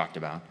 as we've talked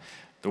about,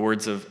 the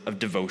words of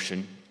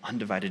devotion,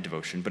 undivided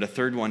devotion, but a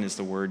third one is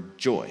the word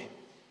joy.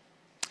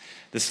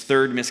 This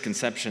third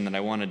misconception that I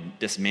want to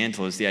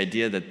dismantle is the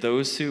idea that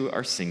those who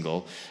are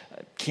single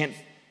can't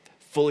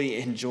fully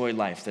enjoy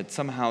life, that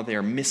somehow they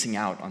are missing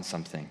out on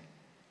something.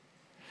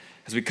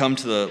 As we come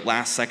to the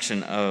last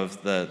section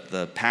of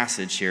the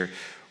passage here,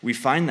 we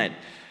find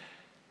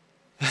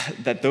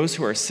that those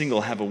who are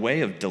single have a way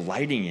of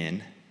delighting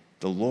in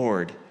the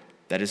Lord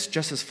that is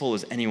just as full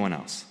as anyone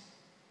else.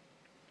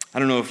 I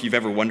don't know if you've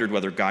ever wondered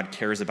whether God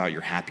cares about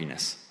your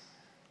happiness.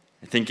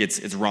 I think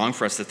it's wrong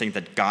for us to think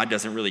that God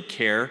doesn't really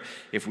care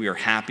if we are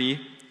happy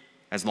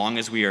as long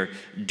as we are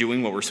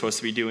doing what we're supposed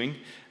to be doing.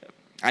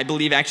 I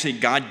believe actually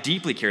God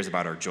deeply cares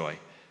about our joy.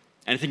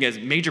 And I think a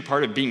major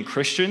part of being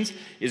Christians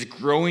is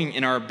growing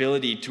in our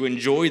ability to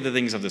enjoy the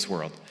things of this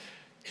world,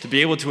 to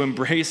be able to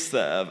embrace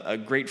a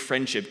great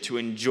friendship, to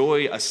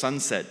enjoy a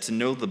sunset, to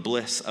know the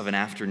bliss of an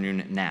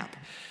afternoon nap.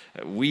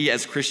 We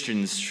as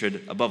Christians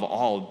should, above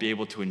all, be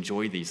able to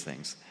enjoy these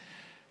things.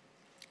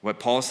 What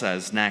Paul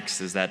says next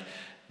is that,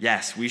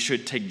 yes, we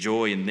should take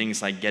joy in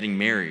things like getting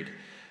married,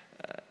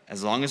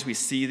 as long as we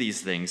see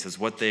these things as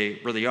what they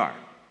really are,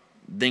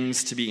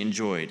 things to be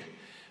enjoyed,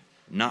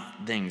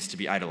 not things to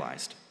be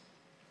idolized.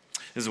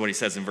 This is what he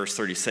says in verse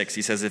 36.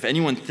 He says, if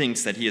anyone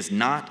thinks that he is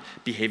not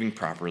behaving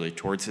properly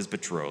towards his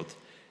betrothed,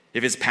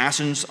 if his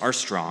passions are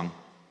strong,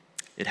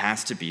 it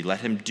has to be.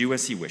 Let him do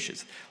as he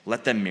wishes.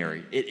 Let them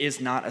marry. It is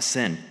not a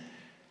sin.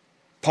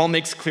 Paul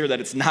makes clear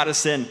that it's not a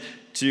sin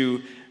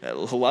to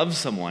love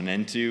someone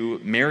and to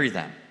marry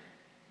them.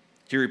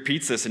 He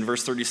repeats this in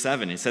verse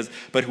 37. He says,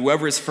 but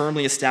whoever is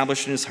firmly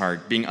established in his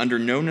heart, being under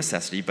no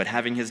necessity, but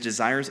having his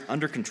desires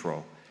under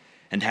control,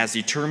 and has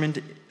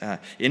determined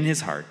in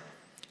his heart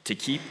to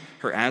keep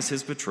her as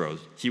his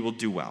betrothed, he will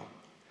do well.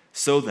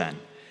 So then,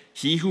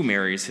 he who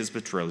marries his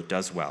betrothed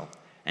does well,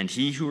 and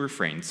he who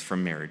refrains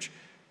from marriage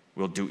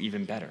will do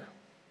even better.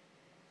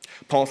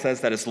 Paul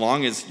says that as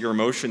long as your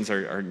emotions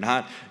are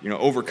not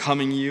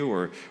overcoming you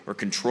or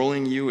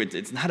controlling you,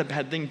 it's not a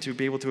bad thing to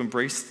be able to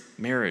embrace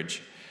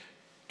marriage,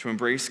 to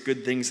embrace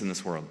good things in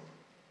this world.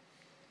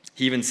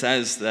 He even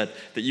says that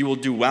you will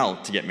do well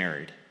to get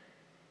married.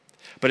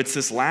 But it's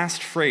this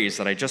last phrase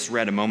that I just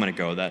read a moment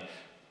ago that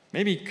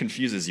maybe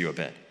confuses you a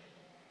bit.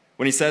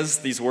 When he says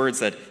these words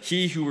that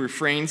he who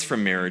refrains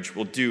from marriage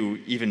will do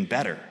even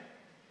better.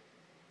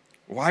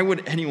 Why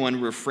would anyone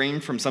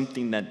refrain from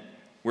something that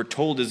we're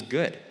told is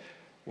good?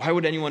 Why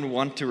would anyone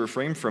want to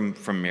refrain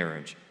from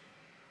marriage?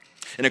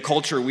 In our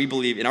culture, we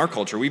believe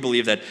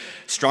that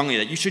strongly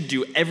that you should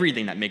do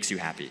everything that makes you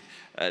happy.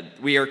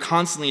 We are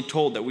constantly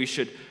told that we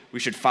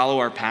should follow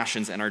our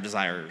passions and our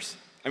desires.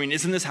 I mean,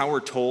 isn't this how we're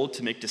told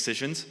to make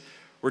decisions?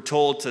 We're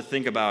told to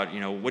think about,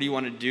 what do you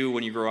want to do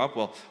when you grow up?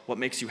 Well, what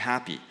makes you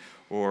happy?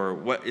 Or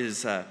what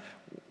is it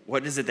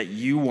that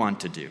you want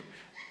to do?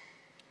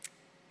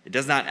 It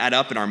does not add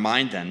up in our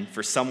mind then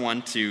for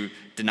someone to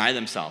deny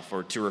themselves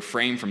or to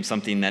refrain from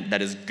something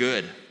that is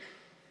good.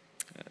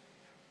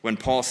 When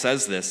Paul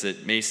says this,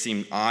 it may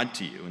seem odd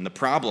to you. And the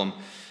problem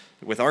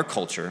with our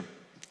culture,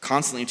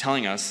 constantly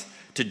telling us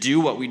to do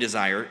what we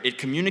desire, it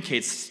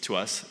communicates to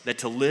us that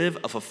to live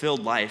a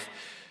fulfilled life,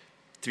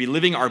 to be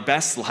living our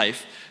best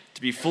life,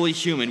 to be fully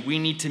human, we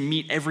need to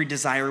meet every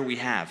desire we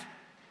have.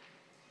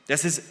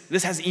 This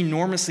has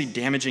enormously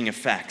damaging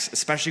effects,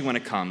 especially when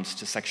it comes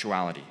to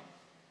sexuality.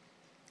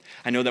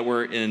 I know that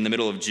we're in the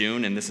middle of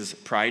June, and this is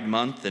Pride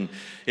Month, and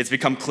it's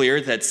become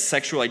clear that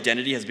sexual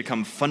identity has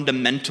become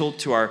fundamental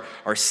to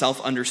our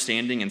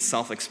self-understanding and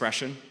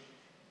self-expression.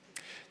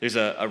 There's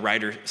a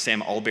writer,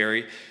 Sam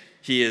Allberry.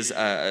 He is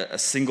a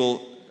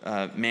single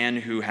man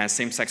who has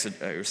same-sex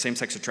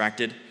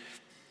attracted.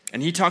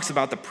 And he talks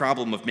about the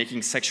problem of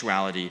making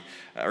sexuality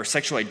or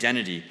sexual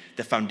identity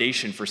the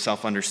foundation for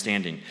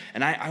self-understanding.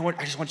 And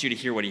I just want you to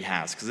hear what he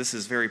has, because this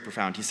is very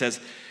profound. He says,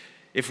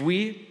 if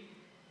we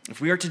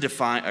are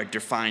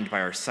defined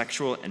by our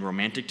sexual and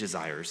romantic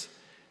desires,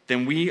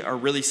 then we are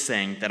really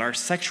saying that our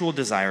sexual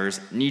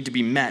desires need to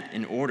be met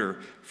in order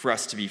for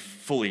us to be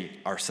fully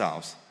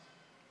ourselves.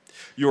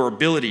 Your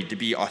ability to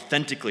be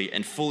authentically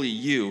and fully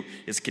you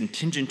is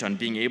contingent on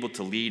being able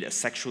to lead a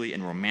sexually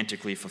and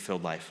romantically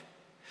fulfilled life.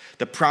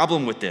 The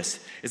problem with this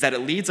is that it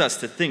leads us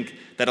to think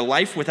that a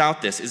life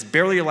without this is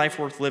barely a life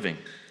worth living,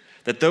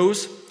 that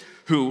those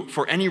who,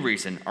 for any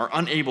reason, are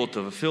unable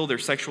to fulfill their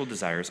sexual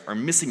desires are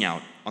missing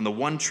out on the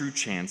one true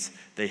chance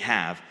they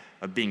have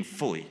of being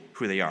fully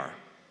who they are.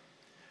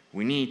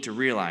 We need to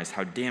realize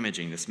how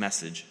damaging this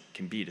message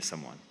can be to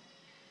someone.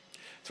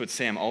 That's what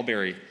Sam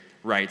Allberry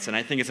writes, and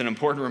I think it's an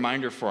important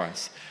reminder for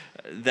us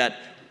that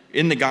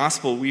in the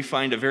gospel, we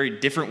find a very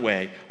different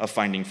way of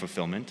finding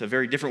fulfillment, a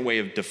very different way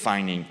of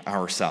defining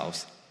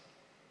ourselves.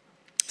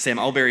 Sam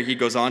Allberry, he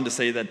goes on to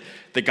say that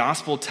the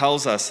gospel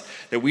tells us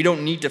that we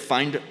don't need to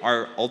find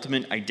our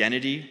ultimate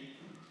identity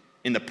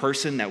in the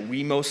person that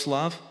we most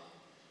love,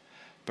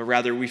 but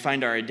rather we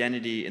find our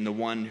identity in the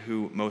one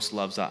who most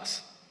loves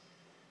us.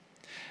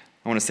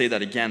 I want to say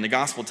that again. The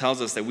gospel tells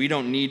us that we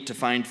don't need to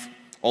find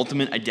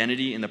ultimate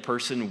identity in the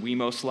person we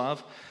most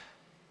love,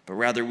 but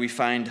rather we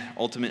find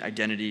ultimate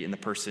identity in the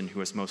person who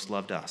has most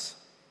loved us.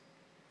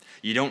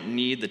 You don't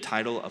need the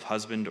title of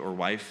husband or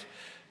wife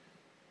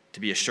to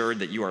be assured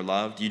that you are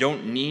loved. You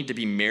don't need to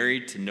be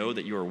married to know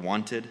that you are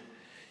wanted.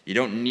 You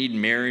don't need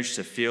marriage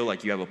to feel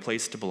like you have a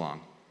place to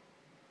belong.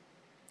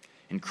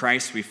 In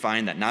Christ, we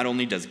find that not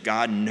only does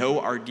God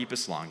know our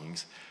deepest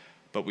longings,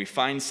 but we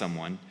find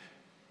someone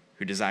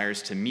who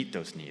desires to meet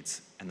those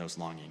needs and those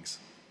longings.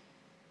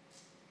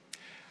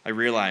 I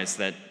realize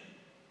that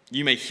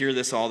you may hear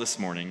this all this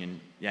morning, and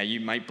you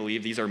might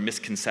believe these are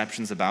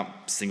misconceptions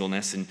about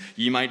singleness, and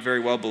you might very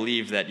well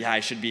believe that, I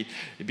should be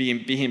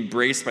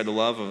embraced by the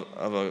love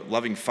of a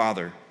loving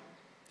father.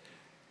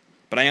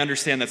 But I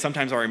understand that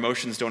sometimes our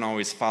emotions don't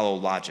always follow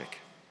logic.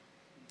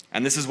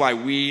 And this is why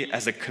we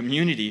as a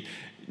community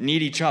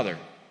need each other.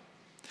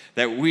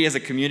 That we as a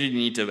community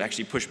need to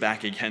actually push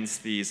back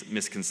against these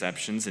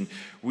misconceptions, and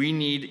we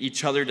need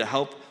each other to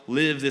help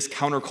live this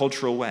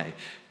countercultural way,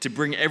 to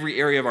bring every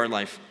area of our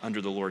life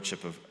under the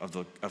lordship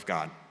of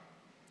God.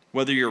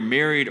 Whether you're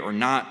married or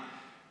not,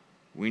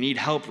 we need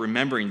help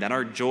remembering that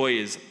our joy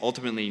is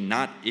ultimately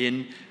not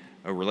in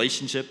a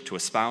relationship to a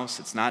spouse,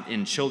 it's not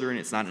in children,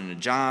 it's not in a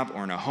job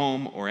or in a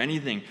home or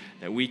anything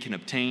that we can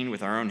obtain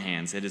with our own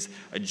hands. It is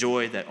a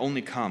joy that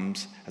only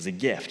comes as a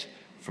gift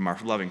from our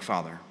loving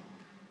Father.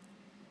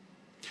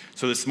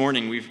 So this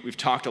morning, we've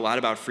talked a lot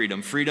about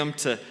freedom. Freedom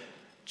to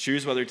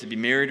choose whether to be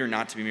married or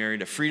not to be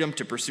married, a freedom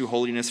to pursue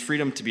holiness,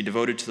 freedom to be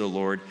devoted to the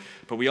Lord.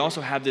 But we also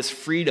have this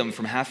freedom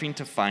from having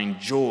to find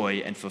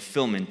joy and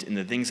fulfillment in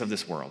the things of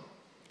this world.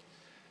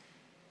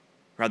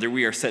 Rather,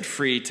 we are set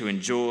free to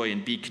enjoy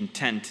and be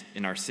content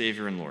in our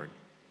Savior and Lord.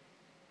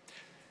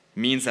 It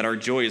means that our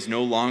joy is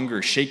no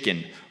longer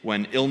shaken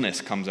when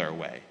illness comes our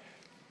way,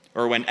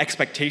 or when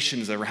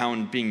expectations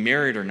around being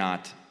married or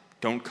not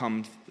don't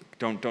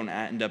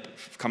end up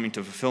coming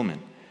to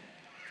fulfillment.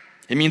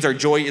 It means our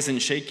joy isn't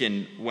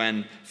shaken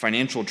when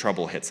financial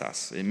trouble hits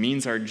us. It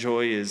means our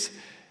joy is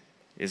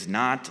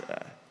not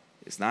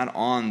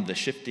on the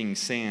shifting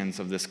sands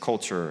of this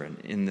culture and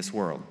in this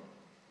world.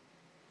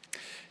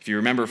 If you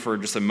remember for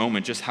just a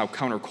moment just how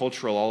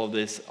countercultural all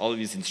of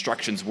these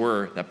instructions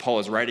were that Paul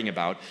is writing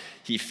about,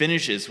 he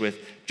finishes with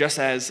just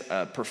as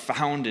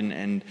profound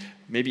and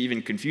maybe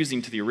even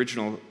confusing to the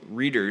original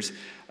readers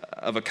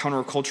of a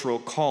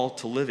countercultural call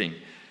to living.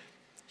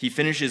 He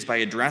finishes by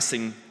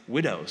addressing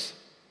widows,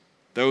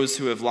 those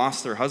who have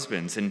lost their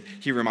husbands, and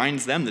he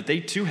reminds them that they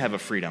too have a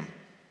freedom.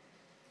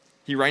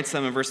 He writes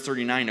them in verse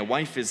 39, a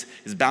wife is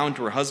bound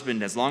to her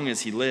husband as long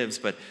as he lives,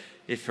 but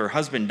if her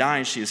husband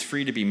dies, she is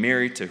free to be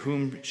married to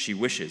whom she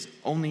wishes,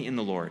 only in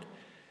the Lord.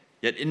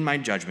 Yet in my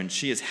judgment,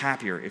 she is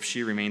happier if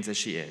she remains as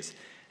she is,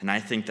 and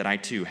I think that I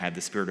too have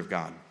the Spirit of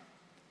God.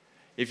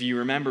 If you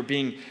remember,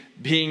 being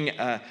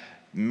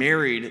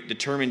married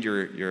determined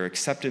your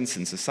acceptance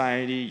in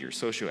society, your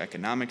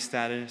socioeconomic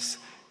status,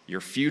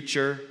 your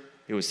future.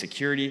 It was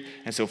security.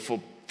 And so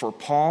for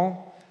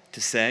Paul to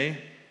say,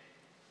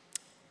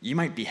 you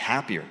might be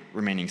happier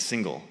remaining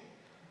single,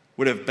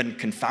 would have been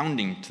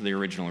confounding to the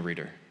original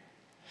reader.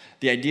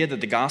 The idea that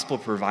the gospel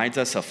provides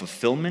us a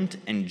fulfillment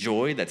and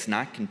joy that's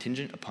not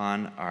contingent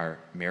upon our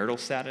marital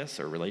status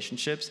or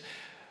relationships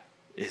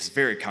is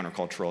very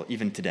countercultural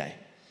even today.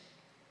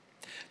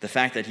 The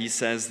fact that he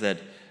says that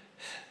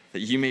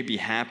you may be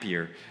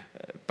happier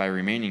by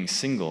remaining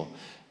single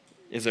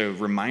is a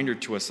reminder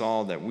to us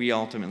all that we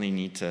ultimately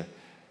need to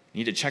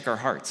check our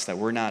hearts, that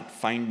we're not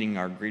finding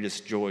our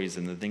greatest joys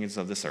in the things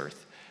of this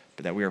earth,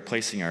 but that we are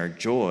placing our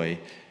joy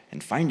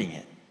and finding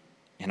it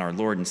in our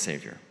Lord and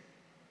Savior.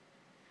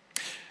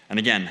 And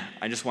again,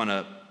 I just want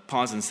to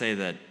pause and say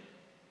that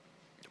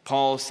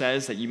Paul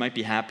says that you might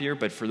be happier,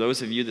 but for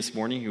those of you this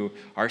morning who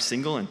are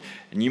single, and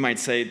you might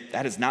say,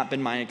 that has not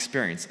been my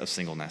experience of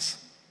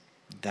singleness,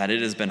 that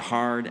it has been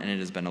hard, and it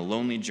has been a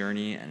lonely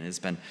journey, and it has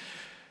been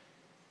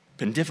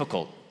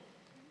difficult.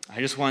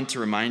 I just want to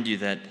remind you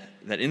that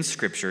in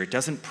Scripture, it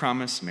doesn't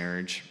promise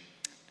marriage.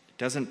 It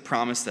doesn't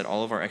promise that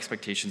all of our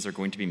expectations are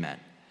going to be met.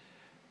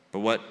 But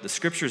what the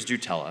Scriptures do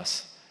tell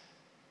us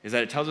is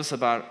that it tells us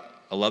about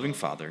a loving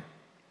Father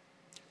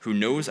who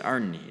knows our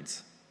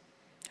needs.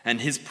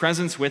 And his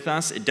presence with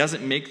us, it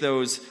doesn't make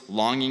those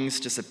longings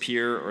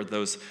disappear or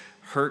those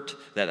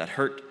that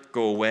hurt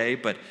go away,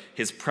 but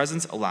his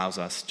presence allows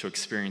us to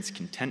experience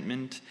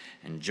contentment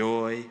and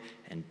joy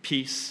and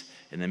peace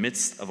in the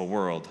midst of a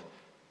world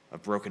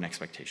of broken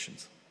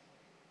expectations.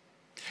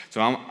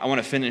 So I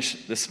want to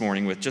finish this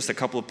morning with just a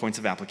couple of points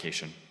of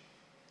application.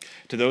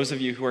 To those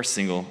of you who are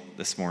single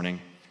this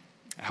morning,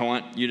 I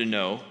want you to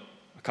know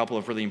a couple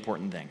of really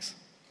important things.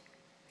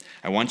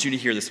 I want you to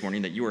hear this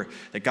morning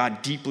that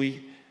God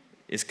deeply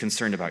is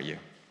concerned about you.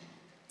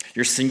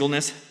 Your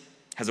singleness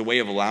has a way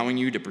of allowing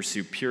you to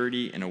pursue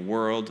purity in a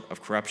world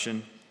of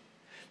corruption.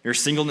 Your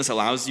singleness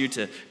allows you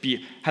to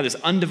have this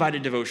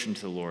undivided devotion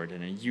to the Lord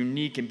in a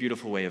unique and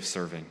beautiful way of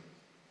serving.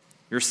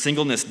 Your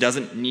singleness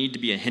doesn't need to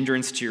be a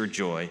hindrance to your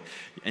joy,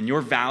 and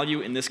your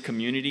value in this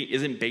community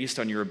isn't based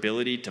on your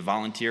ability to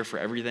volunteer for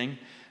everything,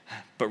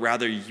 but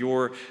rather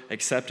your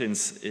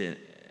acceptance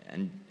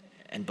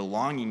and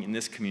belonging in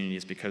this community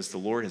is because the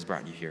Lord has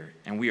brought you here,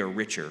 and we are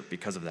richer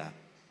because of that.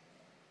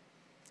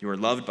 You are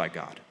loved by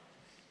God,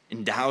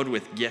 endowed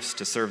with gifts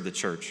to serve the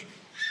church.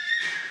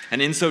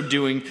 And in so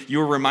doing, you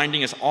are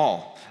reminding us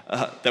all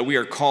that we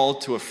are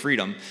called to a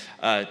freedom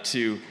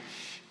to...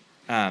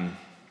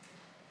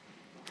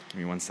 Give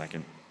me 1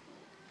 second.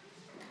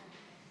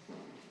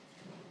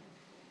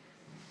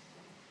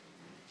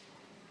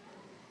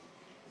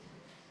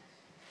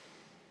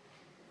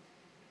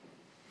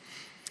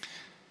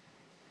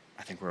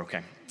 I think we're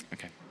okay.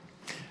 Okay.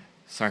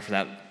 Sorry for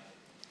that.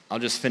 I'll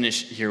just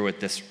finish here with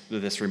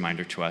this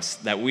reminder to us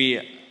that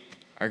we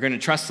are going to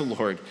trust the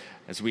Lord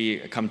as we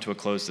come to a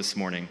close this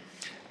morning,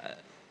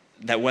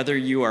 that whether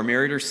you are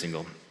married or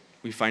single,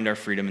 we find our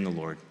freedom in the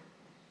Lord.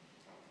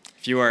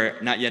 If you are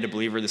not yet a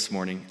believer this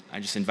morning, I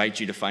just invite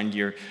you to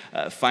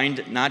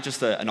find not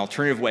just an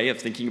alternative way of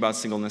thinking about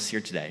singleness here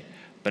today,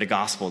 but a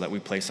gospel that we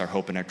place our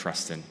hope and our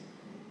trust in.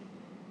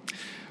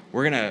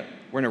 We're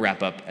gonna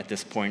wrap up at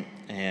this point,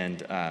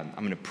 and I'm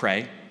gonna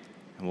pray,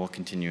 and we'll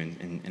continue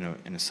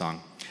in a song.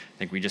 I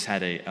think we just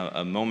had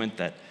a moment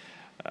that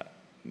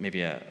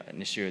maybe an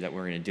issue that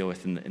we're gonna deal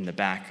with in the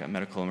back, a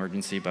medical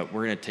emergency, but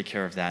we're gonna take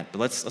care of that. But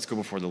let's go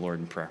before the Lord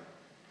in prayer.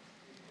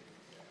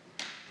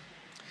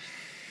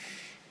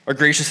 Our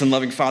gracious and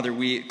loving Father,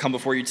 we come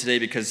before you today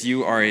because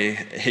you are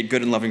a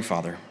good and loving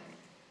Father.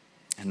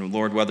 And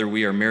Lord, whether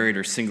we are married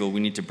or single,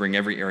 we need to bring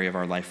every area of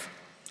our life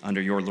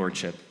under your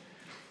lordship.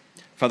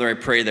 Father, I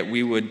pray that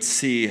we would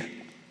see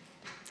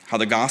how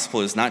the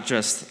gospel is not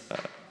just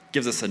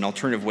gives us an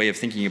alternative way of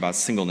thinking about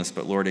singleness,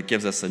 but Lord, it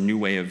gives us a new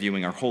way of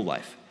viewing our whole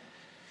life.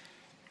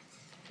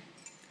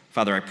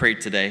 Father, I pray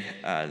today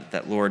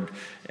that, Lord,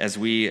 as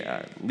we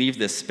leave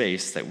this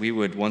space, that we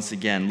would once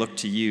again look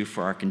to you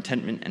for our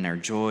contentment and our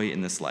joy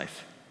in this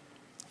life.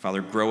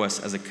 Father, grow us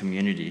as a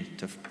community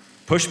to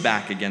push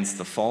back against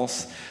the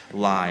false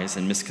lies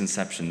and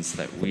misconceptions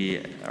that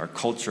our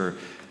culture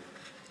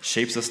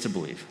shapes us to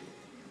believe.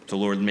 So,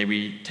 Lord, may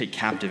we take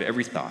captive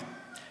every thought.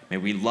 May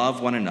we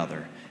love one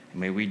another, and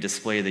may we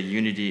display the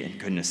unity and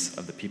goodness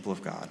of the people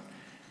of God.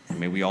 And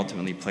may we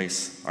ultimately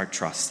place our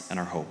trust and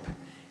our hope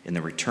in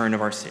the return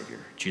of our Savior,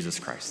 Jesus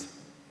Christ.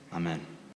 Amen.